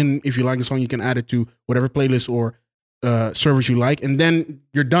song as well. And if you like the song, you can add it to whatever playlist or service you like, and then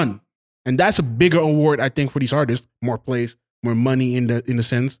you're done. And that's a bigger award, I think, for these artists. More plays, more money in the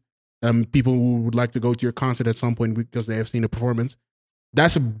sense. People who would like to go to your concert at some point because they have seen a performance.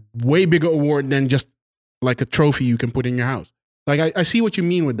 That's a way bigger award than just like a trophy you can put in your house. Like I see what you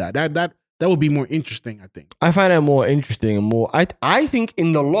mean with that. That would be more interesting, I think. I find that more interesting and more. I think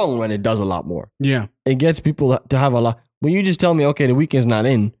in the long run it does a lot more. Yeah, it gets people to have a lot. When you just tell me, okay, the Weeknd's not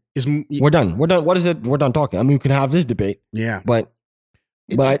in. We're done. What is it? We're done talking. I mean, we can have this debate. Yeah. But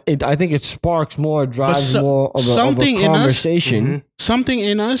I think it sparks more, drives more of a conversation. In us, something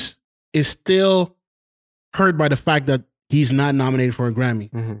in us is still hurt by the fact that he's not nominated for a Grammy.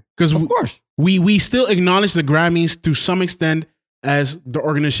 Because of course we still acknowledge the Grammys to some extent as the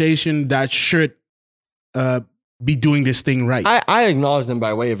organization that should be doing this thing right. I acknowledge them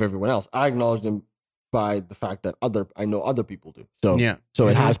by way of everyone else. I acknowledge them by the fact that I know other people do. So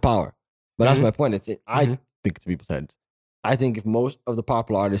it has power. But that's my point. I think it's people's heads. I think if most of the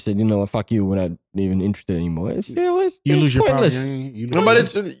popular artists said, you know what, fuck you, we're not even interested anymore. You lose your power. No,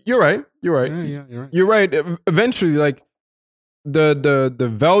 but you're right. You're right. Yeah, you're right. You're right. Eventually, like the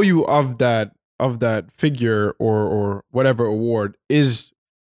value of that figure or whatever award is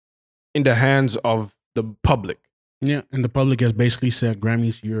in the hands of the public. Yeah, and the public has basically said,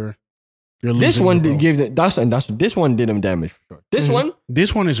 Grammys, you're this one did give this one did them damage for sure.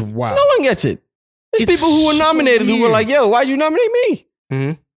 This one is wild. No one gets it. It's people who were nominated who were like, yo, why'd you nominate me?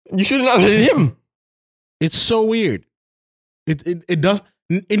 Mm-hmm. You should have nominated him. It's so weird. It does.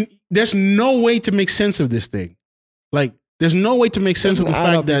 There's no way to make sense of this thing. Like, there's no way to make sense of the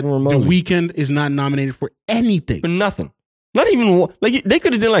fact that The Weeknd is not nominated for anything. For nothing. Not even one. Like, they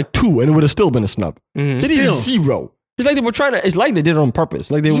could have done like 2 and it would have still been a snub. Mm-hmm. They did 0. It's like they were it's like they did it on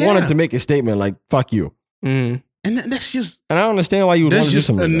purpose. Like they wanted to make a statement like, fuck you. Mm-hmm. And that's just... And I don't understand why you would want to do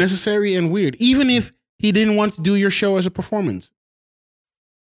something like unnecessary and weird. Even if he didn't want to do your show as a performance.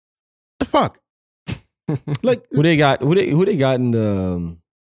 The fuck? Like... Who they got in the...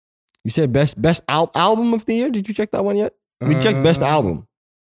 You said best album of the year? Did you check that one yet? We checked best album.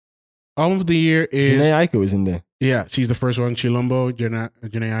 Album of the year is... Jhené Aiko is in there. Yeah, she's the first one. Chilombo, Jhené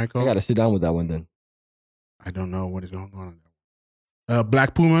Aiko. I got to sit down with that one then. I don't know what is going on.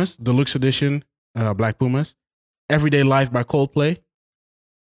 Black Pumas, Deluxe Edition, Black Pumas. Everyday Life by Coldplay.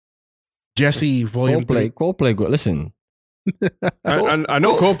 Jesse, Volume 3. Coldplay, listen. I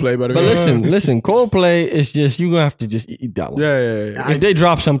know Coldplay, but listen, Coldplay is just, you're going to have to just eat that one. Yeah. If they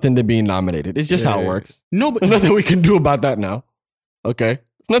drop something, they're being nominated. It's just how it works. No, but nothing we can do about that now. Okay.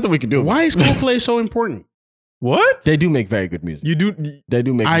 Nothing we can do. Why is Coldplay so important? What? They do make very good music. You do? They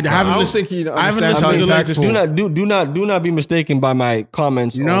do make. I haven't listened. think you I haven't understand listened how to the impactful. latest. Do not be mistaken by my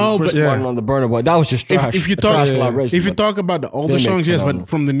comments. No, on Chris but- Martin on the Burner Boy. That was just trash. If you A talk, trash yeah, collaboration, if you but talk about the older They make songs, yes, but phenomenal.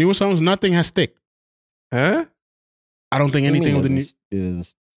 from the newer songs, nothing has stick. Huh? I don't think what do you anything mean with the new.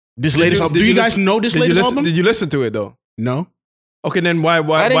 is This latest album. Do you guys know this Did you latest listen? album? Did you listen to it though? No. Okay, then why?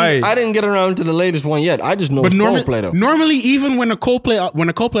 I didn't get around to the latest one yet. I just know But it's Coldplay though. normally, even when a Coldplay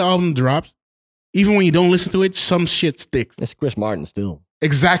album drops, even when you don't listen to it, some shit sticks. It's Chris Martin still.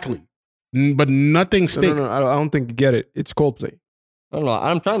 Exactly. But nothing sticks. No, I don't think you get it. It's Coldplay. I don't know.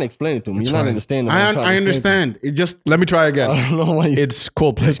 I'm trying to explain it to him. It's You're not fine. understanding. what I'm trying I to explain understand. It just Let me try to him. again. I don't know what he's. It's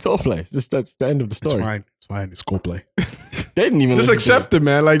Coldplay. It's Coldplay. That's the end of the it's story. fine. It's fine. It's Coldplay. They didn't even Just listen to accept it,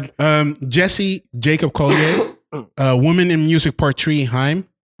 man. Like, Jesse Jacob Collier, Woman in Music Part 3, Haim.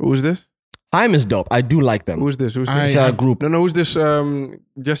 who is this? it. Haim is dope. I do like them. Who's this? Who's I- this? It's a have- group. No, who's this?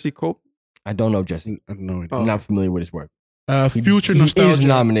 Jesse Cole. I don't know Jesse. I have no idea. Oh. I'm not familiar with his work. Future He is Nostalgia.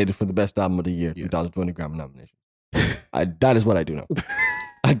 nominated for the best album of the year, Yes. 2020 Grammy nomination. That is what I do know.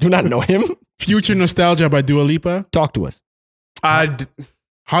 I do not know him. Future Nostalgia by Dua Lipa. Talk to us.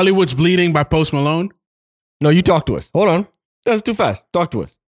 Hollywood's Bleeding by Post Malone. No, you talk to us. Hold on. That's too fast. Talk to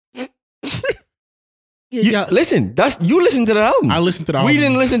us. Listen, you listen to the album. I listened to the album. We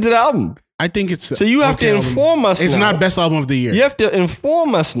didn't listen to the album. I think it's So you have okay to album. inform us It's now. not best album of the year. You have to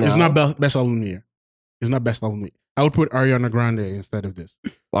inform us now. It's not best album of the year. It's not best album of the year. I would put Ariana Grande instead of this.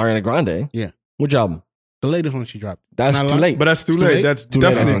 Ariana Grande? Yeah. Which album? The latest one she dropped. That's Not a too lot. late. But that's too Too late. late? That's Too late,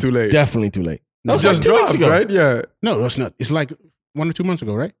 definitely I too late. Definitely too late. No, That was Just like 2 weeks dropped, ago. right? Yeah. No, that's not. It's like 1 or 2 months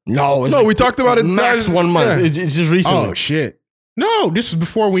ago, right? No, it's No, like we talked about it. max 1 month. Yeah. It's just recently. Oh shit. No, this is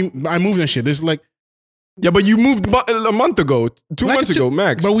before I moved and shit. This is like, Yeah, but you moved a month ago, 2 Like months two- ago,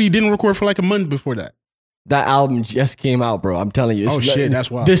 max. but we didn't record for like a month before that. That album just came out, bro. I'm telling you. It's Oh, like- shit, that's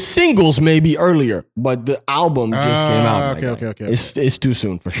wild. The singles may be earlier, but the album just came out. Okay, my okay, guy. okay, It's too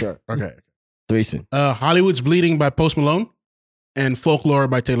soon for sure. Okay. Too soon. Hollywood's Bleeding by Post Malone and Folklore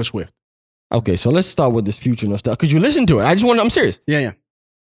by Taylor Swift. Okay, so let's start with this Future Nostalgia. Could you listen to it? I'm serious. Yeah.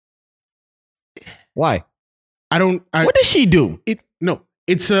 Why? What does she do?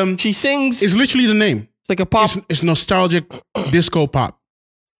 It's She sings. it's literally the name. It's like a pop. It's nostalgic disco pop.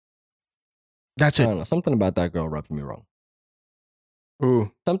 That's I it. don't know. Something about that girl rubs me wrong.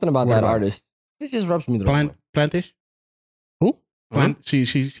 Ooh. Something about What that about? artist. It just rubs me the wrong way. Plantish? Who? Plant? She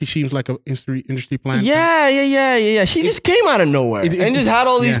seems like an industry plant. Yeah. She just came out of nowhere It- and just had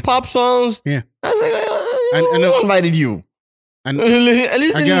all these yeah. pop songs. Yeah. I was like, I know. who invited you? And At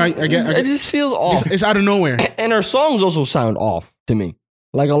least I get- it just feels off. it's out of nowhere. And her songs also sound off to me.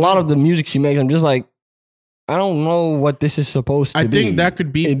 Like a lot of the music she makes, I'm just like, I don't know what this is supposed to I be. think that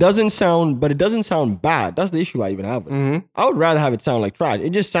could be. It doesn't sound bad. That's the issue I even have with it. Mm-hmm. I would rather have it sound like trash.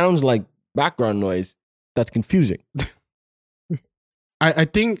 It just sounds like background noise that's confusing. I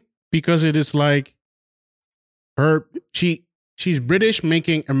think because it is like she's British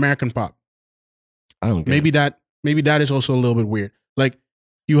making American pop. I don't get Maybe that is also a little bit weird. Like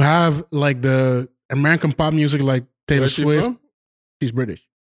you have like the American pop music like Taylor Where's she Swift. from? She's British.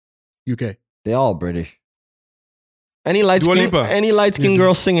 UK. They all British. Any light Dua skin, Lipa. any light skin Yeah.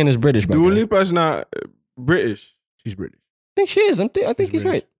 girl singing is British. my Dua uh, guy. Lipa's not British. She's British. I think she is. I think She's he's British.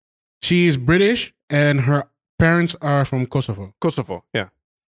 right. She's British and her parents are from Kosovo. Kosovo. Yeah.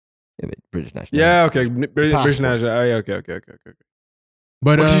 Yeah, but British national. Yeah. Okay. British Passport. national. Oh, yeah. Okay.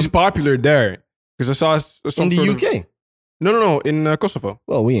 But But she's popular there because I saw some in the sort UK. Of, no. In Kosovo.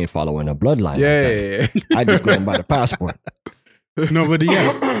 Well, we ain't following a bloodline. Yeah. like that. I just go and buy the passport. no, but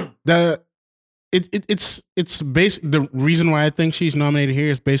yeah, it's based. The reason why I think she's nominated here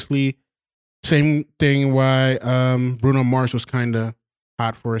is basically same thing why Bruno Mars was kind of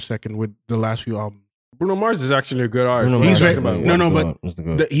hot for a second with the last few albums. Bruno Mars is actually a good artist. Bruno What are you He's talking very- about?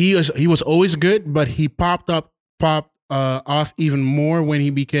 no, but he was always good, but he popped off even more when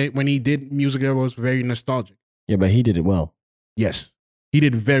he did music that was very nostalgic. Yeah, but he did it well. Yes, he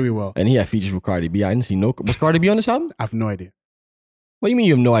did very well. And he had features with Cardi B. I didn't see no. Was Cardi B on this album? I have no idea. What do you mean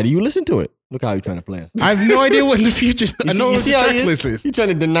you have no idea? You listen to it. Look how you're trying to play us. I have no idea what the future. I know what the how track he list is. You're trying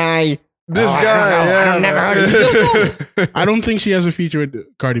to deny. This Oh, I guy. don't know. Yeah. I've never heard of him. Just know this. I don't think she has a feature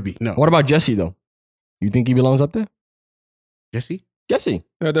with Cardi B. No, What about Jesse though? You think he belongs up there? Jesse Jesse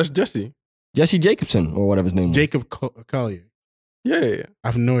That's Jesse. Jacobson or whatever his name was. Jacob Collier. Yeah. I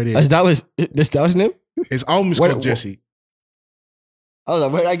have no idea. Is that his name? His album is What- called Jesse. I was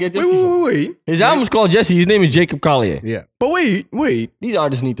like, where did I get Jesse Wait. from? Wait. His album's called Jesse. His name is Jacob Collier. Yeah, But wait. These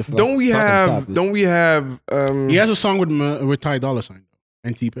artists need to Don't we have? he has a song with Ty Dolla $ign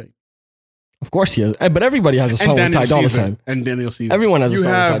and T-Pain. Of course he has. But everybody has a song with Ty Dolla $ign. And Daniel Caesar. Everyone has a song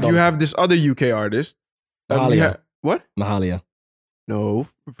with Ty Dolla $ign. You have this other UK artist. Mahalia. What? Mahalia. No,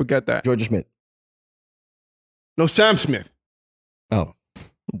 forget that. Georgia Smith. No, Sam Smith. Oh,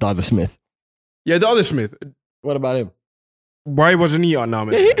 Dada Smith. Yeah, the other Smith. What about him? Why wasn't he on Yeah,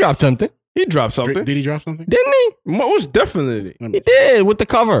 nominated? he dropped something. He dropped something. Did he drop something? Didn't he? Most definitely. He did with the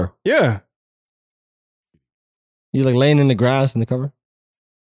cover. Yeah. He's like laying in the grass in the cover.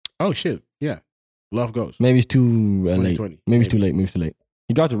 Oh shit! Yeah, Love Goes. Maybe it's too late. 2020. Maybe it's too late. Maybe it's too late.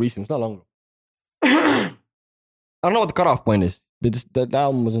 He dropped it recent. It's not long ago. I don't know what the cutoff point is. But that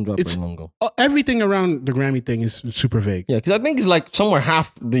album wasn't dropped very long ago. Everything around the Grammy thing is super vague. Yeah, because I think it's like somewhere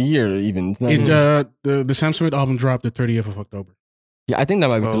half the year even. It's not The Sam Smith album dropped the 30th of October. yeah, I think that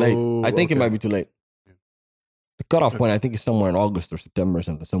might be too late. Oh, I think it okay. might be too late. The cutoff point, I think, is somewhere in August or September or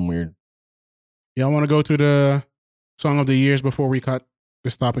something. Some weird. Y'all want to go to the Song of the Years before we cut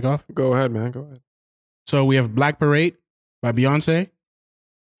this topic off? Go ahead, man. Go ahead. So we have Black Parade by Beyonce,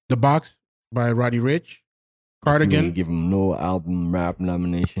 The Box by Roddy Ricch, Cardigan. Give him no album rap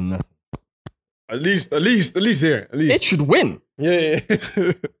nomination, nothing. At least here. At least. It should win. Yeah.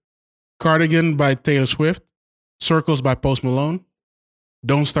 Cardigan by Taylor Swift, Circles by Post Malone,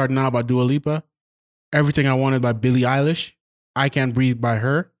 Don't Start Now by Dua Lipa, Everything I Wanted by Billie Eilish, I Can't Breathe by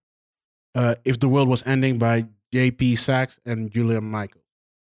her, If the World Was Ending by J.P. Sachs and Julia Michaels.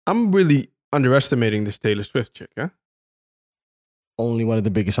 I'm really underestimating this Taylor Swift chick, huh? Only one of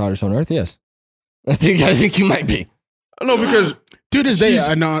the biggest artists on earth, yes. I think you might be. No, because To this day,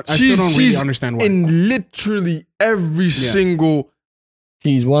 I still don't really understand why. in literally every single.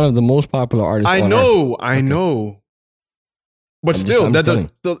 He's one of the most popular artists on earth. I know. But I'm still, just telling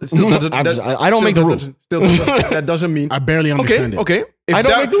I don't make the rule. That doesn't mean. I barely understand it. Okay. If I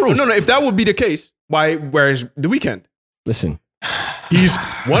don't make the rules. No, if that would be the case, where's The Weeknd? Listen. He's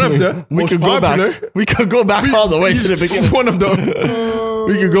one of the most popular. We could go back all the way to the beginning. One of the.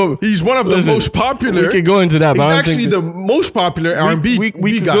 We could go. He's one of the most popular. We could go into that. He's But I don't actually think the most popular R&B. we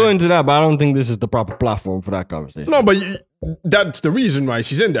could guy. go into that, but I don't think this is the proper platform for that conversation. No, but that's the reason why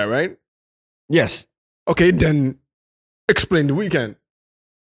she's in there, right? Yes. Okay, then explain The Weeknd.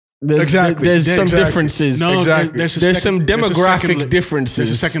 There's some differences. No, Exactly. there's some demographic differences.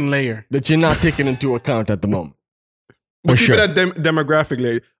 There's a second layer. that you're not taking into account at the moment. But For keep sure. it at demographic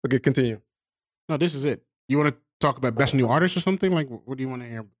later. Okay, continue. No, this is it. You want to talk about best new artist or something? Like, what do you want to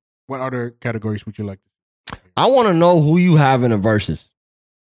hear? What other categories would you like? I want to know who you have in a versus.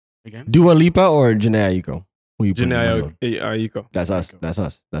 Again? Dua Lipa or Jhené Aiko? Who you putting Jhené on? Aiko. That's us. That's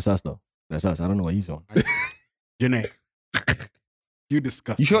us. That's us though. That's us. I don't know what he's on. Janae. You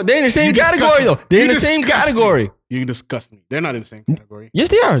disgust You me. sure? They're in the same You disgust category me. though. They're in You the same disgust me. category. You disgust me. They're not in the same category. Yes,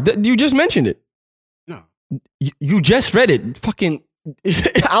 they are. You just mentioned it. No. You just read it. Fucking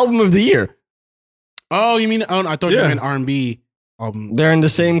album of the year. Oh, you mean? Oh, I thought you Yeah. meant R&B. They're in the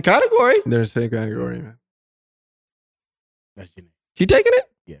same category. They're the same category, man. That's Janae. She taking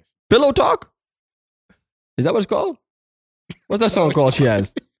it? Yes. Pillow Talk? Is that what it's called? What's that song called she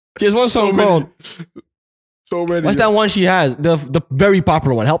has? She has one song called... So many. What's that one she has? The very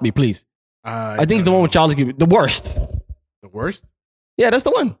popular one. Help me, please. I think it's the one with Childish Gambino. The worst. The worst? Yeah, that's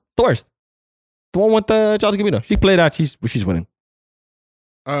the one. The worst. The one with Childish Gambino. She played that. She's winning.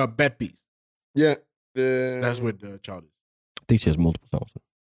 Bet Piece. Yeah. That's with Childish. I think she has multiple songs.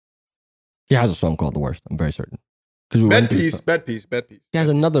 She has a song called The Worst. I'm very certain. Because Bad piece. She has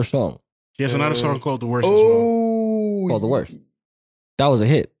another song She has another song called The Worst as well. Oh. called The Worst. That was a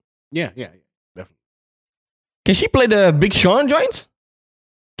hit. Yeah, definitely. Can she play the Big Sean joints?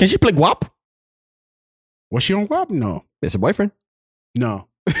 Can she play Guap? Was she on WAP? No. It's her boyfriend. No.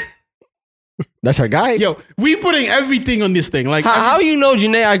 That's her guy. Yo, we putting everything on this thing. Like, How you know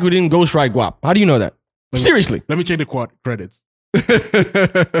Jhené Aiko didn't ghostwrite Guap? How do you know that? Seriously. Let me check the credits.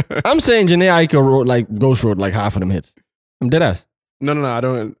 I'm saying Jhené Aiko wrote like half of them hits. I'm dead ass. No, I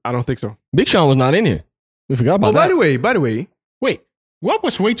don't think so. Big Sean was not in here. We forgot about that. By the way. Wait, WAP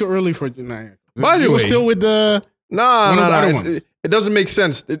was way too early for Janae. By the It was way. still with the... No, One of the other ones. it doesn't make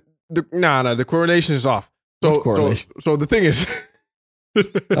sense. The correlation is off. What correlation? So the thing is, I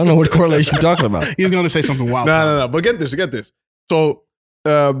don't know what correlation you're talking about. He's going to say something wild. no. But get this. So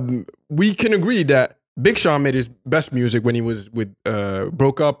we can agree that Big Sean made his best music when he was with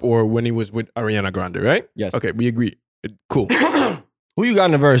broke up or when he was with Ariana Grande, right? Yes. Okay, we agree. Cool. Who you got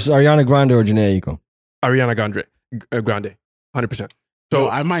in the verse? Ariana Grande or Jhené Aiko? Ariana Grande, 100%. So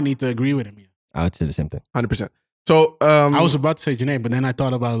I might need to agree with him. Yeah. I would say the same thing. 100%. So I was about to say Janae, but then I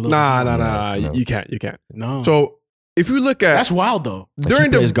thought about it a little bit. nah. No. You can't. No. So if you look at that's wild though.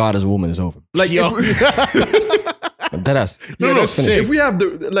 During during she plays the God as a woman is over. like, Yo. Deadass. No, that's sick. if we have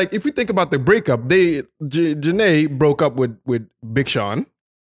if we think about the breakup, Janae broke up with Big Sean,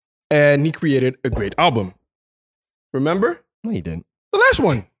 and he created a great album. Remember No, he didn't. the last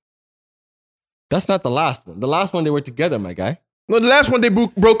one? That's not the last one. The last one they were together, my guy. No, the last one they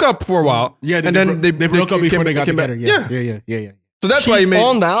broke up for a while. Yeah, and then they broke up before they got came back. together. Yeah. So that's She's why he made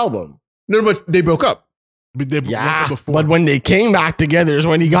on the album. no, but they broke up. But they broke Yeah, up before. but when they came back together is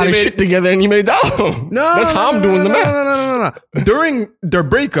when he got They his made- shit together and he made the album. No, That's how I'm doing the math. No. During their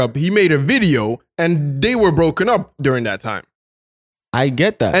breakup, he made a video, and they were broken up during that time. I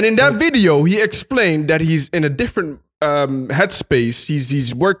get that. And in that video, he explained that he's in a different headspace.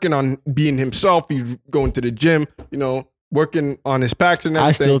 He's working on being himself. He's going to the gym, working on his packs and everything.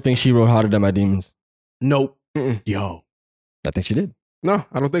 I still think she wrote Harder Than My Demons. Nope. Mm-mm. Yo, I think she did. No,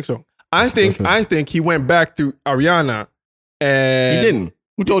 I don't think so. I think he went back to Ariana and He didn't.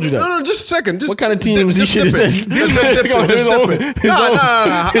 Who told you that? No, just a second. Just What kind of TMZ shit is this?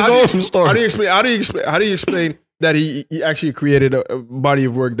 His own story. How do you explain that he actually created a body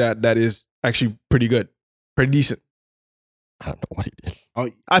of work that is actually pretty good, pretty decent? I don't know what he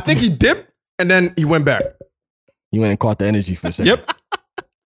did. I think he dipped and then he went back. He went and caught the energy for a second.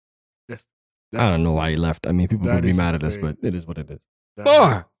 Yep. I don't know why he left. I mean, people That would be is mad at us, great. but it is what it is.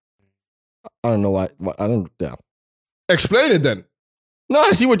 Oh, I don't know why. I don't. Yeah. explain it then. No,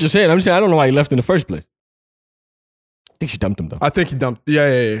 I see what you're saying. I'm saying I don't know why he left in the first place. I think she dumped him though. I think he dumped.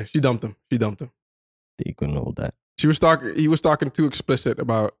 Yeah. She dumped him. You couldn't hold that. He was talking too explicit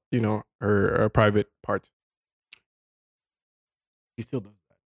about her private parts. he still does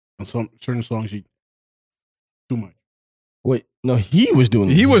that. On some certain songs, he too much. Wait, no, he was doing.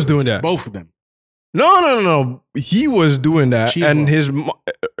 He was doing that. Both of them. No. He was doing that, She and was.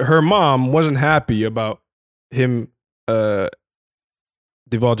 her mom wasn't happy about him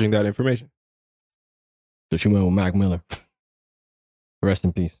divulging that information. So she went with Mac Miller. Rest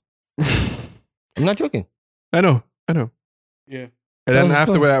in peace. I'm not joking. I know. Yeah. And That then was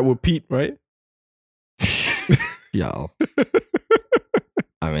after fun. that with Pete, right? Yo.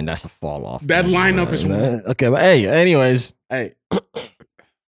 I mean, that's a fall off. That lineup is. Okay, but hey, anyways, Hey,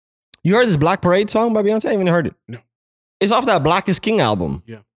 you heard this Black Parade song by Beyonce? I haven't heard it. No. It's off that Black is King album.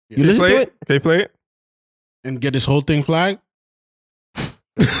 Yeah. You listen to it? Can you play it? and get this whole thing flagged.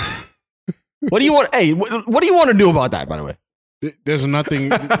 What do you want? Hey, what do you want to do about that, by the way? There's nothing.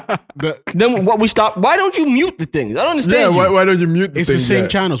 Then what we stop? Why don't you mute the things? I don't understand. Yeah, you. why don't you mute the It's the thing same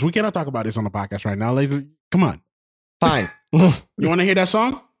yet? channels. We cannot talk about this on the podcast right now. Ladies, come on. Fine. You want to hear that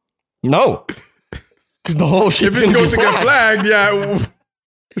song? No. Because the whole shit's If it's gonna going be to get flagged. flagged,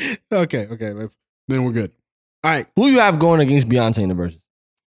 yeah. Okay. Then we're good. All right, Who you have going against Beyonce in the verses?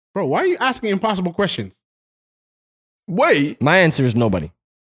 bro. Why are you asking impossible questions? Wait. My answer is nobody.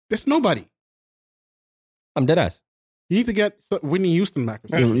 There's nobody. I'm dead ass. You need to get Whitney Houston back.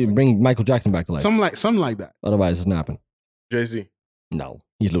 Or You bring Michael Jackson back to life. something like that. Otherwise, it's not happening. Jay-Z. No,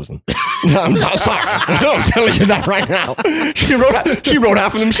 he's losing. I'm sorry. I'm telling you that right now. She wrote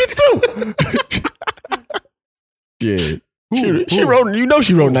half of them shits too. Yeah. She wrote. You know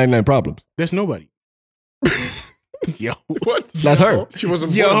she wrote 99 Problems. There's nobody. Yo, What? That's her. She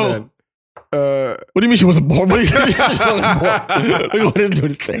wasn't Yo. born then. What do you mean she wasn't born? What do you mean she wasn't born? Look at what it's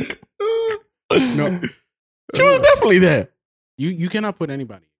doing to sink. no, She was definitely there. you cannot put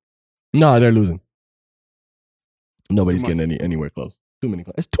anybody. No, they're losing. Nobody's Come on. getting anywhere close. Too many.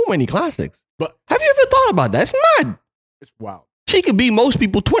 It's too many classics. But- have you ever thought about that? It's mad. It's wild. She could beat most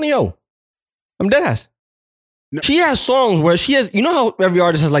people 20-0. I'm dead ass. No. She has songs where she has, you know how every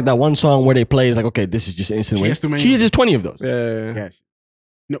artist has like that one song where they play, it's like, okay, this is just instant She win. has too many She of has just 20 of those. Yeah. Yeah.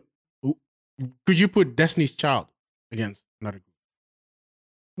 No. Could you put Destiny's Child against another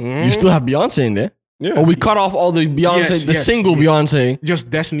group? Mhm. You still have Beyonce in there. Yeah. Oh, we cut off all the Beyonce, Yes, single yes. Beyonce. Just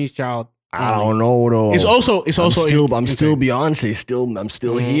Destiny's Child. I don't know though. It's also I'm still Beyonce. I'm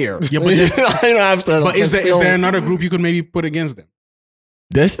still here. Yeah, but I don't have to. But is there another group you could maybe put against them?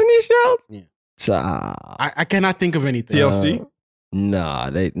 Destiny's Child? Yeah. I I cannot think of anything. TLC?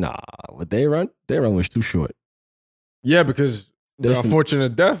 What they run was too short. Yeah, because the Destiny-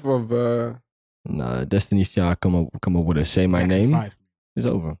 unfortunate death of Destiny's Child come up with a Say My Jackson Name. 5. It's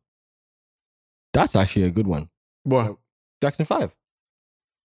over. That's actually a good one. well, Jackson 5.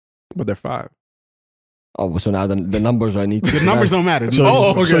 but they're 5. Oh, so now the numbers I need. The numbers don't matter. So,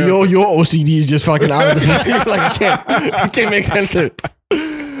 okay. so your OCD is just fucking out of the like it can't make sense.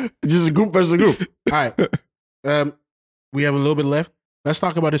 It's just a group versus a group. All right. We have a little bit left. Let's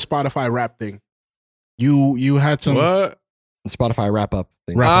talk about this Spotify rap thing. You had some. What? Spotify wrap up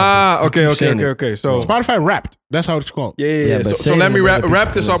thing. Okay. saying So Spotify Wrapped. That's how it's called. yeah. but So say let it me in wrap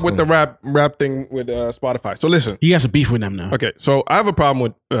another this up with the people rap thing with Spotify. So listen. He has a beef with them now. Okay, so I have a problem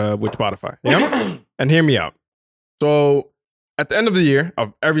with Spotify. Yeah, and hear me out. So at the end of the year,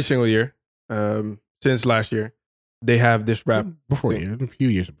 of every single year, since last year, they have this rap. Before you, a few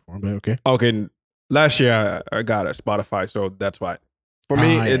years before, but okay. Okay, last year I got a Spotify, so that's why. For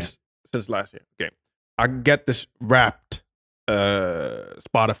me, it's since last year. Okay, I get this wrapped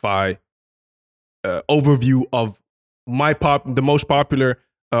Spotify overview of the most popular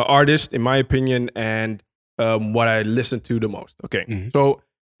artist, in my opinion, and what I listen to the most. Okay, so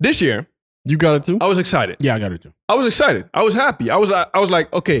this year You got it too? I was excited. Yeah, I got it too. I was excited. I was happy. I was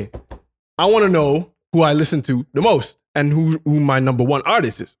like, okay, I want to know who I listen to the most and who my number one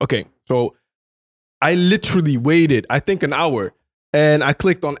artist is. Okay, so I literally waited, I think, an hour, and I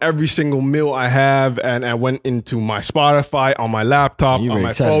clicked on every single mail I have, and I went into my Spotify on my laptop, You on were my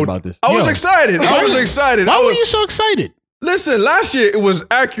excited phone. about this. I was excited. I was excited. Why were you so excited? Listen, last year it was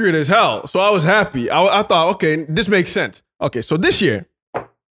accurate as hell, so I was happy. I thought, okay, this makes sense. Okay, so this year,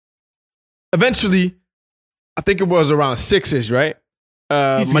 eventually, I think it was around 6-ish, right?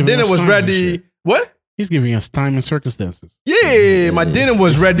 My giving dinner us was time and ready. shit. What? He's giving us time and circumstances. Yeah, my dinner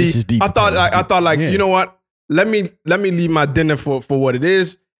was ready. this is deep. I thought, Yeah. you know what? Let me leave my dinner for what it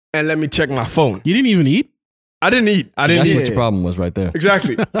is, and let me check my phone. You didn't even eat? I didn't eat. That's eat. what your problem was right there.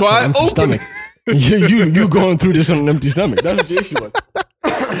 Exactly. So I Empty opened. stomach. you going through this on an empty stomach. That's what your issue was.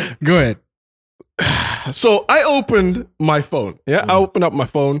 Go ahead. So I opened my phone. Yeah, I opened up my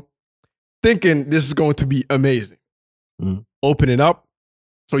phone, thinking this is going to be amazing. Mm. Open it up,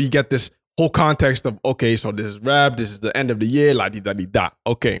 so you get this whole context of, okay, so this is rap. This is the end of the year. La di da di da.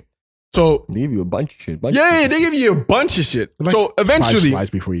 Okay, so They give you a bunch of shit. yeah, they give you a bunch of shit. Like So 5 slides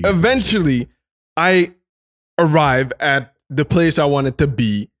before you eventually, I arrive at the place I wanted to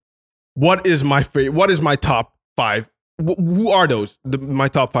be. What is my favorite? What is my top 5? Who are those? My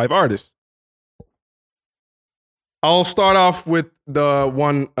top 5 artists. I'll start off with the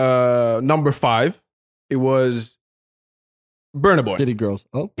one number 5. It was Burna Boy. City girls.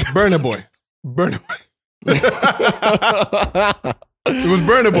 Oh. Burna Boy. Burna Boy. It was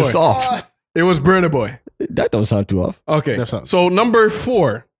Burna Boy. It's off. It was Burna Boy. That don't sound too off. Okay. That's not- So number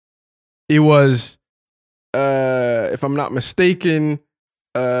 4, it was, if I'm not mistaken,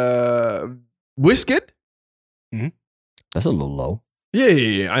 Weeknd. That's a little low.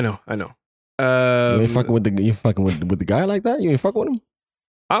 Yeah. I know. You ain't fucking with the guy like that? You ain't fucking with him?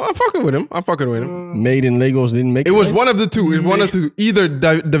 I'm fucking with him. Made in Lagos didn't make It was one of the two. It was one of the two. Either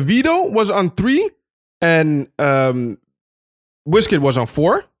Davido was on 3 and Weeknd was on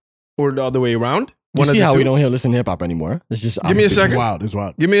 4, or the other way around. You see how we don't listen to hip hop anymore? It's just Give me a It's second. wild. It's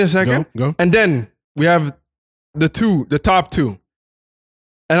wild. Give me a second. Go. And then we have the top 2.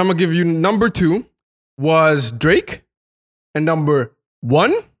 And I'm going to give you number 2 was Drake. And number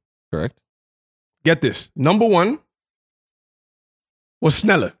 1, correct. get this. Number 1 was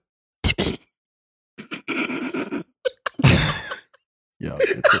Sneller. Yeah.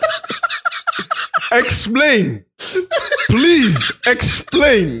 Explain. Please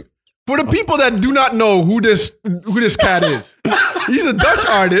explain. For the people that do not know who this cat is. He's a Dutch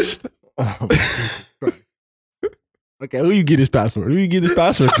artist. Okay, who you get this password? Who you get this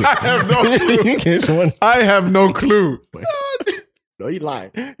password to? I have no clue. You get someone. I have no clue. No, he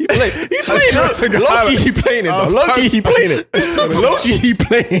lying. He playing swear to it. God. Low-key, he playing it. Though. Low-key, he playing it. Low-key, he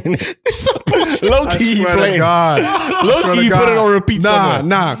playing it. Low-key, he Swear to playing it. God. Low-key, he put it on repeat somewhere.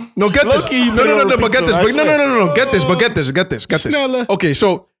 Nah. No, get this. Low-key, he No, put it on but repeat get this. somewhere, I No. Get this. Sneller. Okay,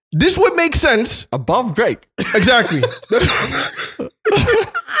 so this would make sense. Above Drake. Exactly.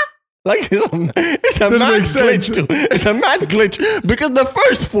 Like it's a mad makes sense. glitch too. It's a mad glitch because the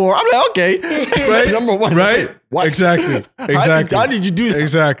first 4, I'm like, okay, Right? number 1, Right? What? Exactly. How did you do that?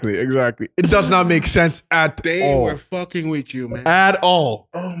 Exactly. It does not make sense at They all. were fucking with you, man. At all.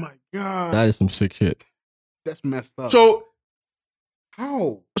 Oh my God. That is some sick shit. That's messed up. So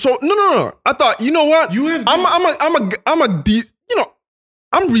how? No. I thought, you know what? You have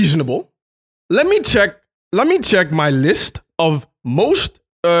I'm reasonable. Let me check my list of most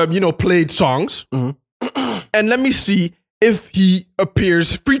played songs, Mhm. and let me see if he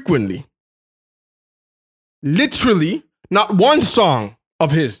appears frequently. Literally, not one song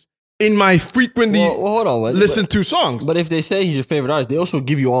of his in my frequently Well, hold on. What? listened to songs. But if they say he's your favorite artist, they also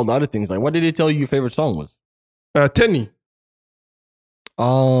give you all the other things. Like, what did they tell you your favorite song was? Tenny.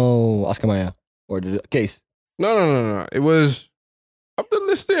 Oh, Oscar Mayer. Or the Case. No. It was up the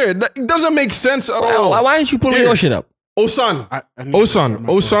list there. It doesn't make sense at Why, all. why aren't you pulling Here. your shit up? Osan. I need to grab my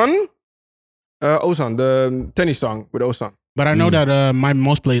phone. Osan, the Tenny song with Osan. But I know that my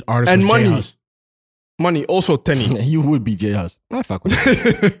most played artist And was money. J-Hus. Money, also Tenny. You would be J Hus. I fuck with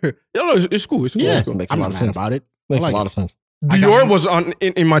it. Yeah, no, it's cool. It's cool. Yeah, It's cool. Makes a I'm lot not of mad sense. about it. Makes like a lot it. of sense. Dior was on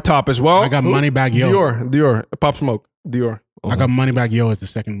in my top as well. I got Moneybagg Yo. Dior. Pop Smoke. Dior. I got Moneybagg Yo as the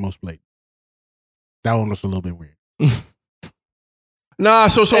second most played. That one was a little bit weird. Nah,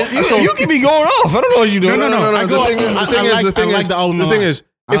 so You can be going off. I don't know what you're doing. No. I like the album a lot. is,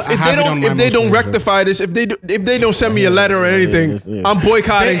 if I have it on my they most don't played, rectify this, if they don't send me a letter or anything, I'm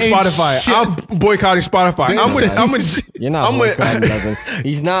boycotting They ain't Spotify. shit. I'm boycotting Spotify. I'm with. You're not I'm with- boycotting nothing.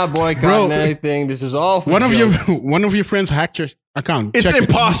 He's not boycotting Bro, anything. This is all for One of jokes. your friends hacked your account. It's Check it.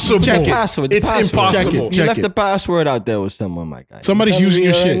 impossible. Check it. Password. It's Password. impossible. Check it. You left the password out there with someone, my guy. Somebody's I'm telling using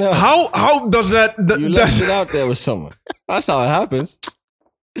your you shit. right now. How does that? You left it out there with someone. That's how it happens.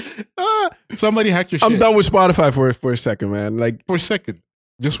 Somebody hacked your shit. I'm done with Spotify for a second, man. Like, for a second.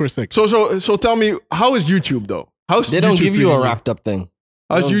 Just for a second. so tell me, how is YouTube though? How's They don't YouTube give you a treating wrapped up thing.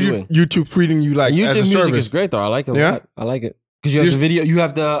 How's They don't do YouTube treating you like as YouTube a music service? is great though. I like it. Yeah? I like it because you have the video. You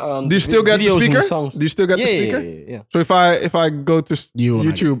have the. Do you still get the videos and speaker? songs. Do you still get the Yeah, speaker? yeah. So if I go to You will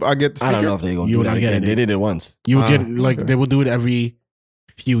not YouTube, I get the speaker. I don't know if they're gonna You do will that not get again. it. They did it once. You will get okay. they will do it every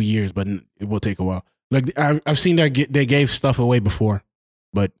few years, but it will take a while. Like I've seen that they gave stuff away before,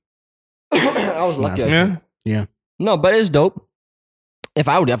 but I was lucky. Yeah. No, but it's dope. If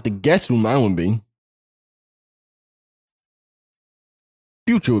I would have to guess who mine would be,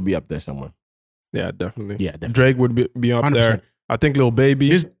 Future would be up there somewhere. Yeah, definitely. yeah, definitely. Drake would be up 100%. there. I think Lil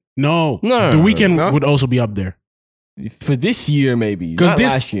Baby. No, No, The Weeknd no. would also be up there For this year, maybe. because Not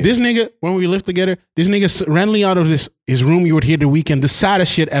last year. this nigga when we lived together, this nigga randomly out of his room, you would hear The Weeknd, the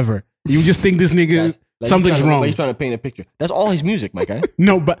saddest shit ever. You would just think this nigga Like, something's he's wrong. He's trying to paint a picture. That's all his music, my guy.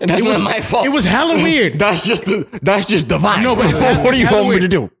 No, but And that's it was not my fault. It was hella weird. That's just the vibe. No, but it's what do you hella want me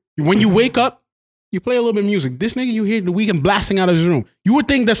to weird. do? When you wake up, you play a little bit of music. This nigga, you hear The Weeknd blasting out of his room. You would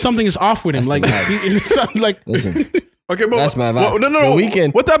think that something is off with him. That's Like, the vibe. it's something like Listen, Okay, but That's my vibe. No. The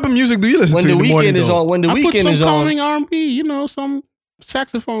Weeknd- What type of music do you listen when to the in the morning? weekend is though? on, when the I put weekend some is on, calming R&B, you know, some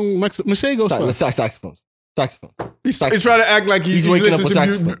saxophone, Masego stuff. saxophones. He's trying to act like he's waking up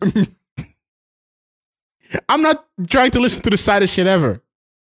listening with to music. I'm not trying to listen to the saddest shit ever.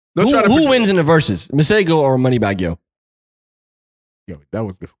 Don't try to Who pretend- wins in the verses? Masego or Moneybagg Yo? Yo, that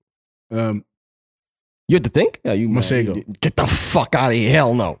was difficult. You have to think? Yeah, you Masego. Get the fuck out of here.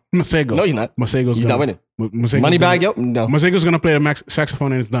 Hell no. Masego. No, he's not. Masego's He's gonna, not winning. Masego's Moneybagg gonna, Yo? No. Masego's gonna play the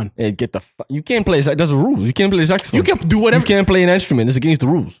saxophone and it's done. Hey, get the fuck. You can't play. That's the rules. You can't play saxophone. You can do whatever. You can't play an instrument. It's against the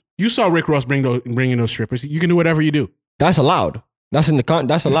rules. You saw Rick Ross bringing those strippers. You can do whatever you do. That's allowed. That's in the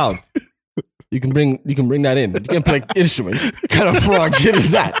that's allowed. You can bring that in. You can play instruments. What kind of fraud shit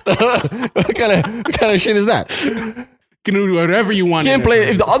is that? what kind of shit is that? You can do whatever you want. You can't play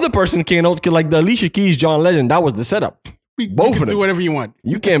if the other person can't like the Alicia Keys, John Legend. That was the setup. Both of them. Do whatever you want.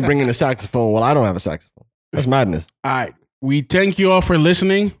 You can't bring in a saxophone. Well, I don't have a saxophone. That's madness. All right. We thank you all for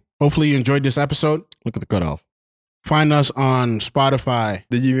listening. Hopefully you enjoyed this episode. Look at the cutoff. Find us on Spotify.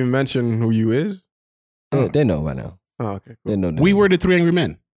 Did you even mention who you is? They know by now. Oh, okay. They know. We were the Three Angry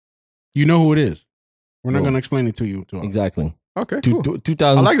Men. You know who it is. We're not No. going to explain it to you. Exactly. Okay, cool.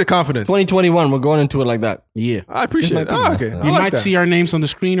 2000. I like the confidence. 2021. We're going into it like that. Yeah. I appreciate it. This might be Oh, the okay. best. I You like might that. see our names on the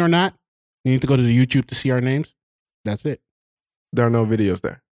screen or not. You need to go to the YouTube to see our names. That's it. There are no videos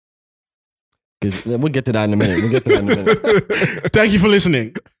there. Because we'll get to that in a minute. Thank you for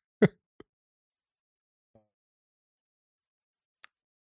listening.